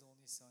sent his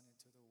only Son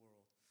into the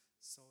world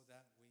so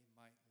that we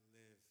might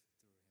live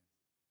through him.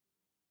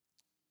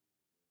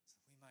 So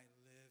we might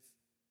live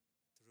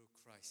through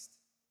Christ,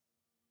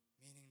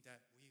 meaning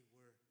that we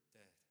were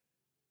dead.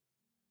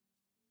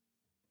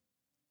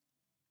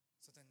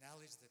 So the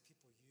analogy that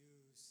people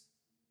use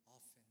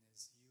often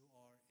is you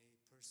are a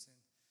person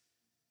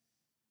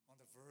on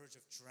the verge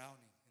of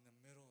drowning in the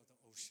middle of the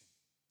ocean,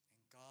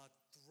 and God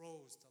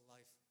throws the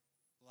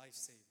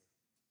lifesaver.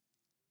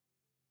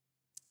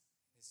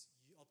 It's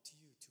up to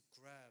you to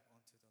grab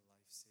onto the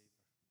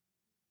lifesaver.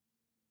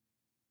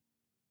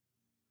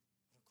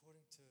 But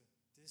according to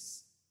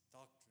this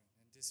doctrine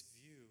and this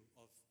view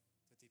of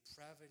the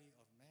depravity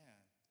of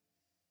man,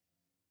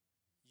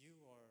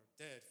 you are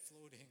dead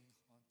floating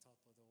on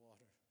top of the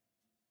water.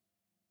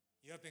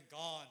 You have been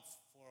gone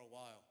for a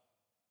while.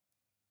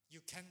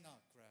 You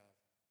cannot grab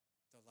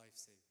the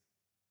lifesaver.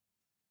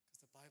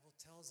 Because the Bible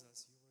tells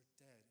us you were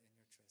dead in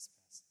your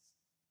trespasses.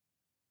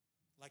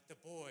 Like the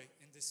boy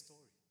in this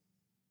story.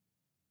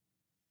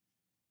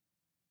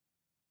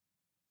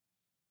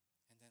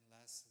 And then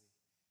lastly,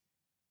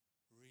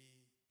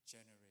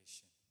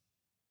 regeneration.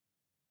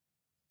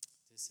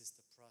 This is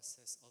the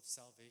process of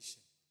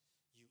salvation.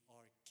 You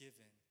are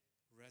given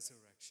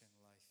resurrection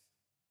life.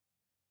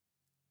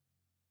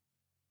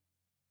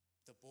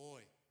 The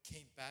boy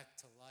came back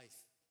to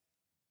life.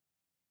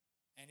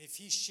 And if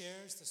he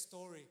shares the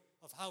story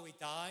of how he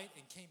died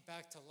and came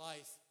back to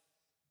life,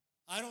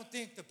 I don't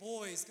think the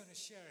boy is going to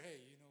share,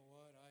 hey, you know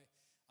what,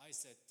 I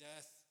said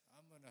death,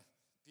 I'm going to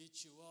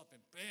beat you up,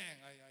 and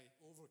bang, I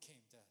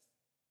overcame death.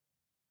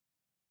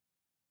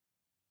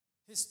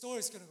 His story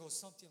is going to go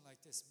something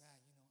like this. Man,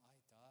 you know, I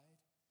died,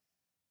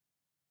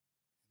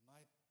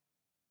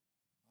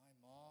 and my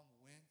mom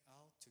went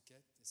out to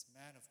get this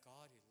man of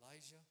God,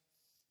 Elijah,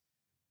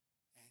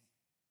 and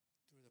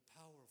through the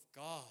power of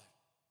God,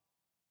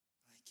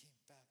 I came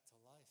back to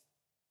life.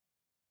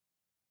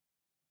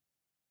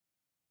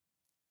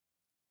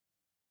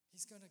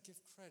 He's going to give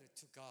credit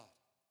to God.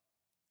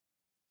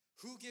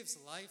 Who gives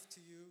life to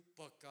you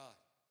but God?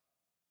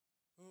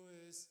 Who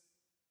is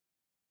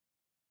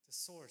the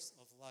source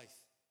of life?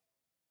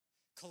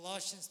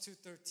 Colossians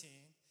 2:13,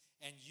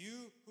 and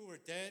you who were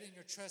dead in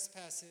your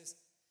trespasses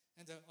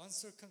and the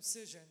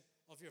uncircumcision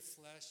of your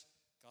flesh,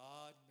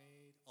 God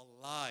made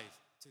alive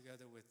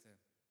together with him,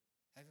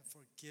 having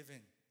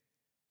forgiven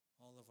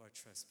all of our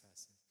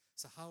trespasses.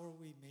 So how are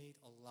we made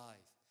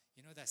alive?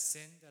 You know that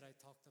sin that I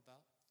talked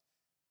about?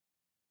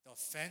 The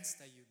offense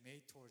that you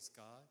made towards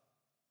God,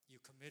 you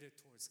committed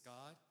towards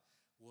God,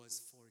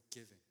 was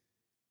forgiven.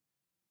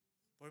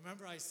 But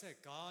remember I said,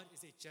 God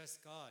is a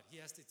just God. He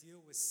has to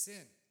deal with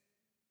sin.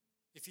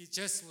 If he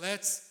just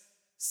lets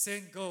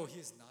sin go, he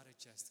is not a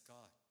just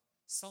God.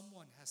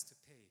 Someone has to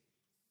pay.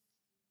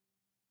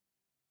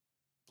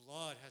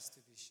 Blood has to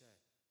be shed.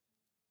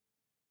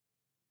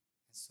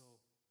 And so,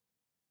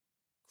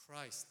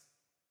 Christ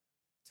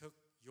took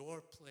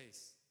your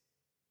place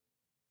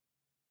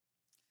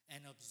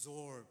and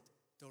absorbed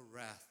the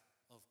wrath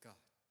of God.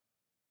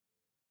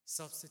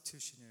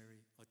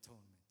 Substitutionary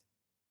atonement.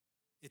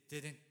 It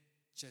didn't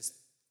just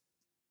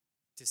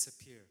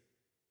disappear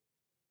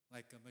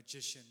like a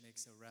magician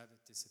makes a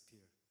rabbit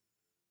disappear.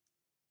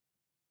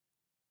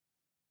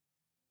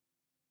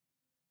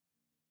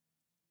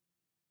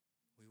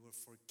 We were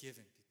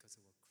forgiven because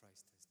of what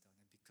Christ has done.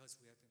 And because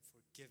we have been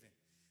forgiven,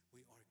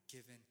 we are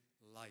given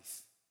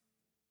life.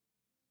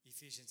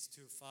 Ephesians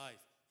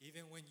 2:5.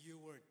 Even when you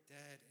were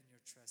dead in your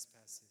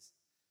trespasses,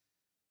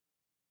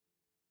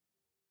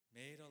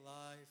 made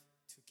alive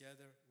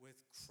together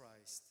with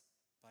Christ,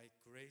 by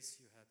grace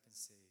you have been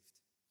saved.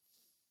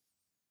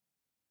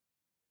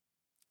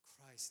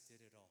 Christ did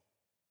it all.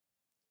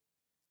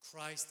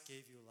 Christ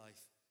gave you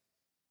life.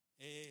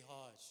 A.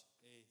 Hodge,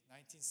 a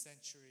 19th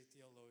century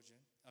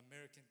theologian,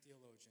 American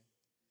theologian,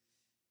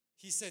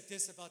 he said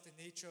this about the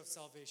nature of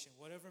salvation.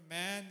 Whatever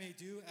man may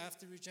do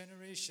after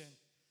regeneration,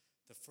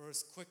 the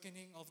first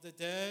quickening of the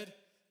dead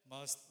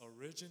must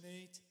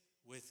originate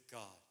with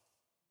God.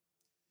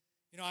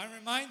 You know, I'm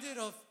reminded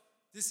of,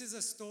 this is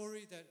a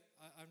story that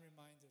I'm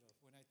reminded of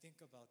when I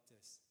think about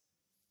this.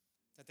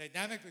 The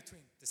dynamic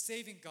between the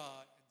saving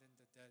God and then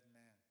the dead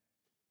man.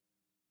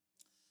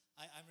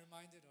 I'm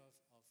reminded of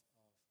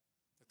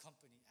the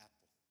company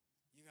Apple.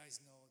 You guys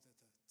know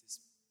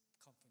this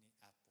company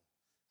Apple.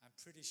 I'm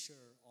pretty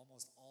sure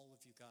almost all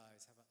of you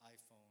guys have an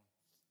iPhone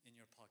in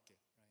your pocket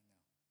right now.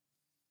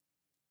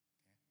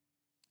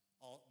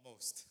 Okay?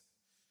 Most.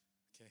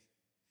 Okay?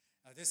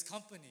 Now this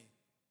company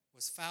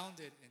was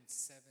founded in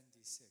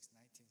 1976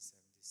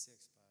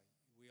 by,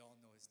 we all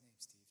know his name,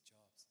 Steve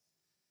Jobs.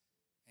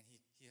 And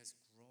he has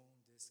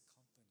grown this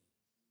company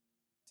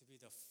to be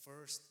the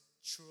first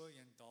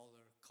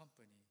trillion-dollar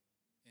company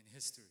in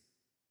history.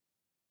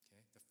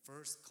 Okay? The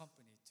first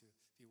company to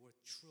be worth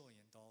 $1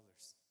 trillion.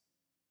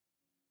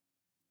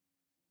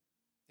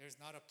 There's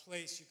not a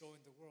place you go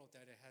in the world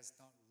that it has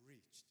not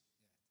reached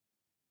yet.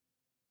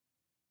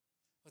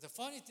 But the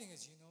funny thing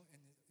is, you know,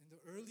 in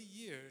the early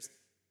years,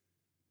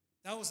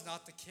 that was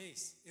not the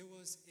case. It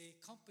was a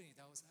company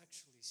that was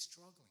actually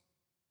struggling.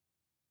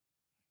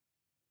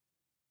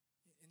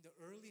 In the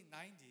early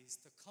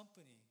 90s, the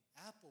company,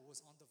 Apple,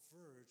 was on the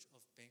verge of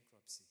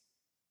bankruptcy.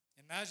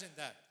 Imagine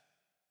that.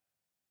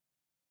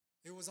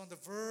 It was on the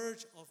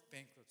verge of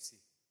bankruptcy.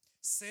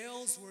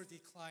 Sales were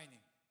declining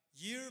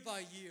year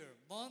by year,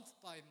 month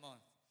by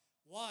month.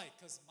 Why?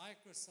 Because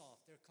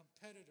Microsoft, their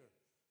competitor,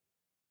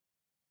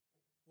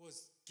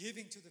 was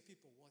giving to the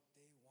people what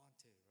they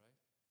wanted,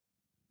 right?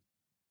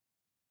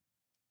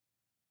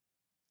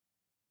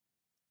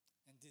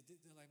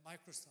 And like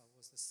Microsoft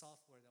was the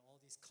software that all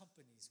these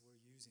companies were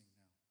using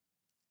now.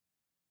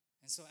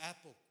 And so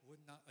Apple would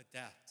not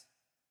adapt.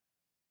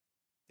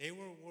 They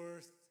were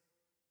worth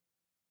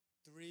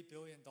 $3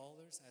 billion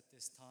at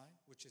this time,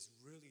 which is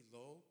really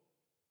low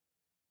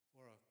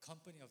for a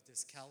company of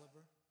this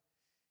caliber.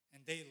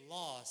 And they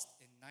lost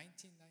in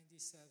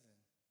 1997,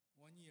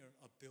 1 year,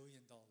 $1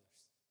 billion.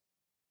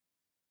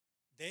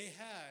 They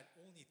had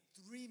only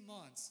 3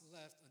 months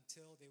left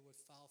until they would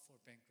file for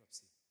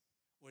bankruptcy,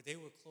 or they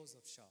would close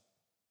up shop.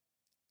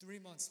 3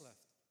 months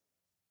left.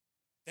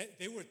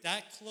 They were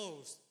that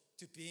close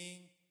to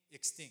being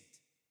extinct.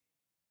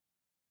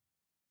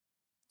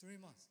 3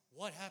 months.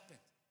 What happened?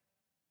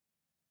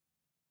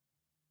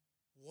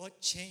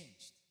 What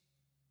changed?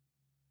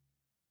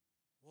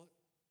 What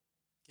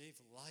gave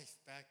life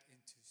back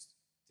into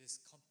this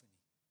company?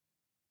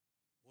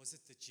 Was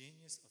it the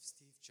genius of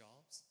Steve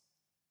Jobs?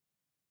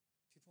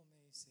 people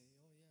may say,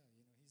 oh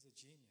yeah, he's a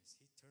genius.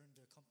 He turned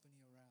the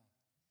company around.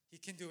 He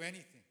can do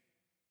anything.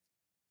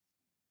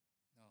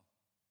 No.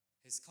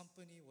 His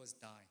company was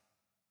dying.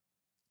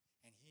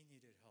 And he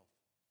needed help.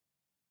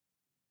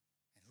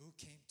 And who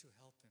came to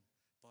help him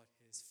but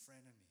his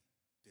frenemy,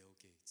 Bill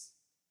Gates?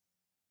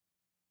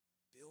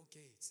 Bill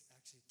Gates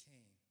actually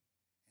came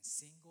and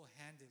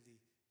single-handedly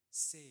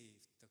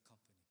saved the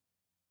company.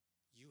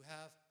 You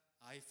have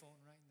iPhone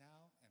right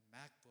now and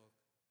MacBook,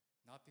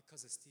 not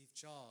because of Steve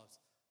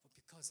Jobs, but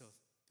because of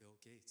Bill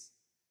Gates.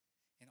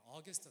 In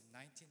August of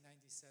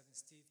 1997,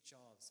 Steve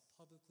Jobs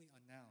publicly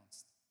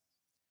announced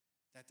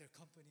that their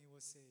company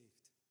was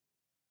saved.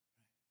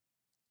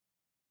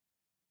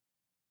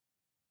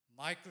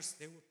 Right?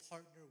 They would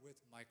partner with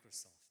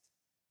Microsoft.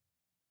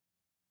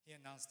 He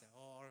announced that,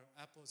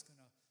 Apple's going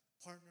to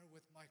partner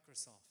with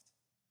Microsoft.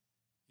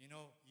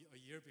 A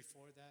year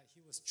before that,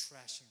 he was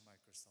trashing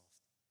Microsoft,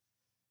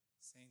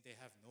 saying they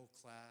have no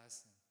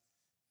class and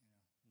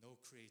no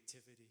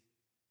creativity.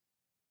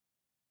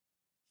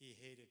 He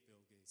hated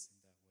Bill Gates in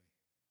that way.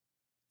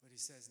 But he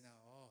says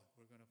now,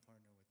 we're going to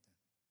partner with them.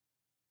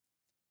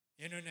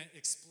 Internet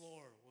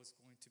Explorer was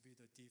going to be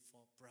the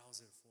default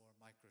browser for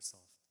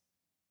Microsoft.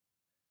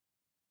 Okay.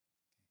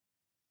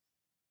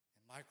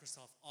 And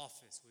Microsoft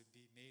Office would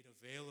be made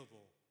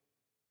available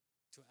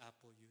to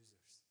Apple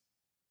users.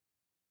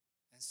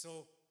 And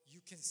so you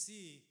can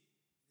see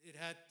it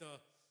had the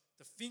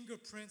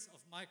fingerprints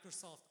of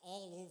Microsoft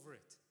all over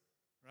it,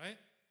 right?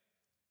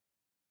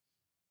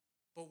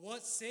 But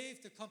what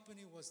saved the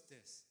company was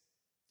this.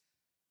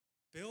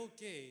 Bill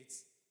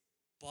Gates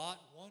bought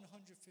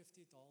 $150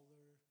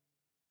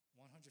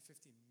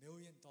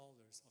 million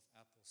of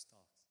Apple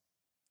stocks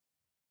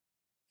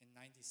in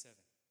 97.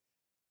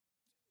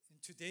 In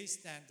today's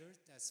standard,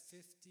 that's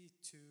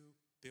 $52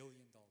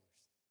 billion.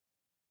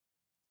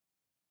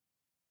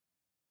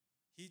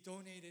 He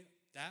donated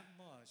that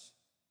much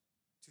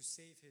to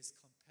save his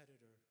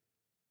competitor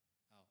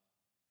out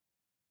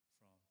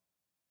from the toilet.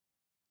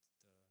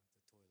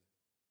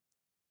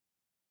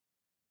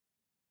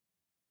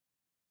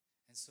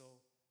 And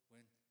so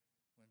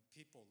when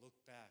people look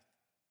back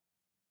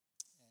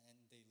and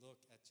they look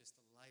at just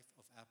the life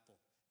of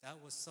Apple, that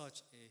was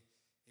such a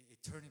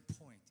turning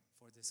point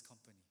for this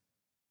company.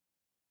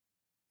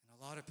 And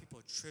a lot of people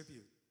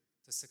attribute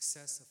the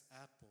success of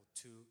Apple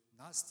to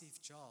not Steve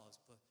Jobs,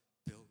 but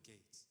Bill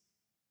Gates.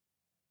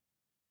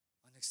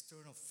 An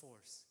external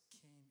force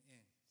came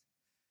in,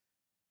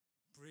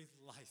 breathed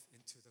life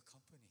into the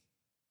company,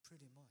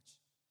 pretty much.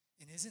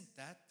 And isn't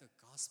that the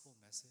gospel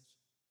message?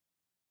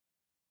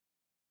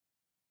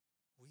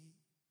 We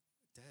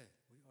are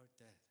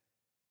dead.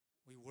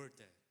 We were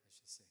dead, I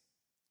should say.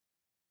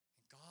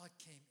 And God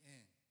came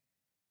in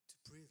to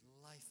breathe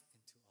life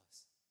into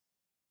us.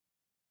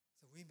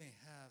 So we may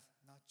have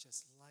not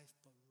just life,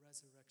 but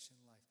resurrection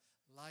life.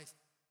 Life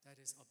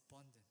that is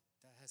abundant,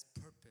 that has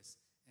purpose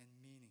and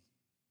meaning.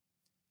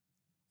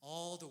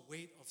 All the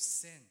weight of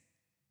sin,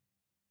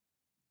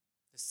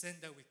 the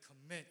sin that we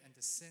commit and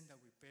the sin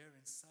that we bear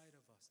inside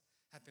of us,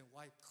 have been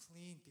wiped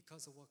clean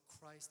because of what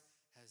Christ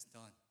has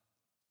done.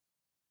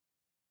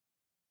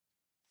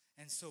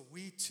 And so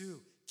we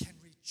too can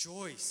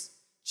rejoice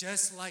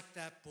just like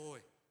that boy.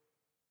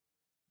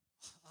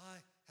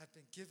 I have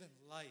been given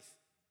life,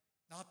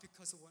 not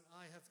because of what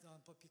I have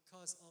done, but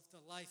because of the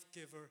life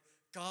giver,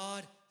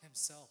 God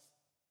Himself.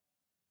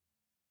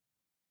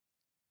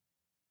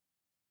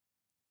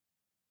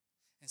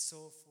 And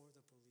so for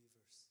the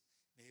believers,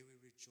 may we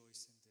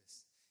rejoice in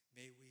this.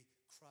 May we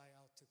cry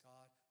out to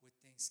God with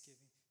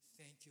thanksgiving.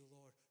 Thank you,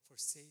 Lord, for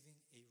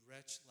saving a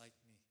wretch like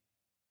me.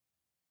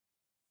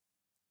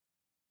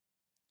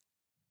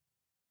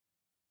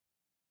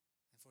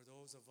 And for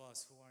those of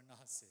us who are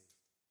not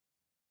saved,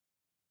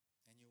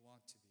 and you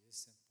want to be,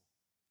 it's simple.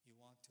 You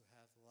want to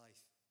have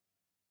life.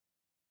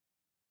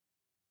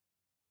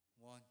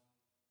 One,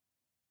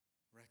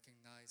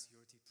 recognize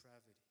your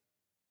depravity.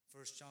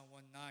 1 John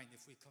 1:9,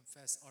 if we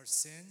confess our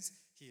sins,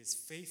 He is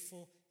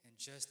faithful and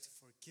just to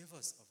forgive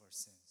us of our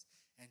sins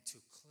and to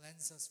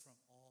cleanse us from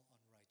all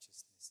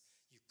unrighteousness.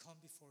 You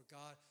come before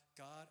God,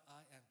 God,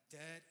 I am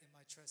dead in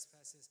my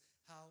trespasses.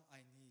 How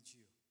I need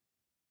you.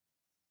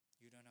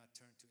 You do not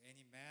turn to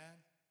any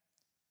man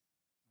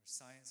or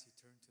science, you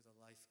turn to the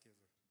life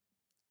giver.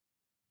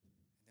 And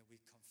then we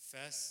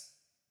confess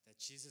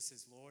that Jesus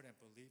is Lord and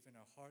believe in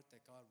our heart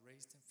that God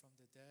raised Him from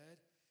the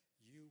dead.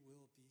 You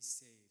will be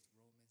saved.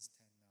 Romans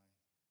 10:9.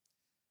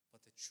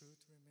 But the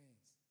truth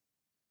remains.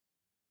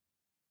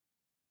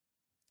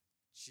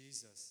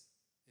 Jesus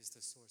is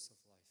the source of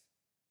life.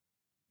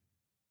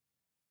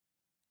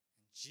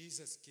 And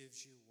Jesus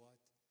gives you what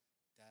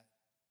that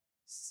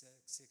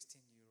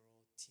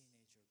 16-year-old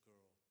teenager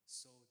girl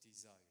so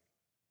desired,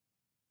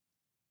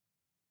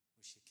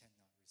 which she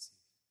cannot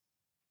receive.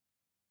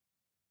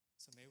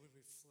 So may we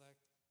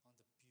reflect on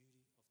the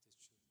beauty of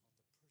this truth, on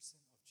the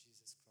person of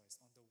Jesus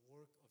Christ, on the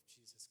work of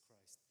Jesus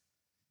Christ,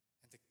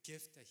 and the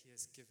gift that He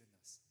has given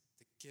us,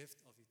 the gift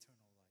of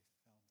eternal life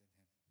found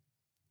in Him.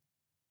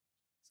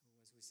 So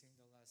as we sing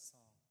the last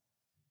song,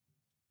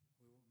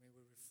 may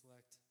we reflect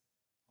reflect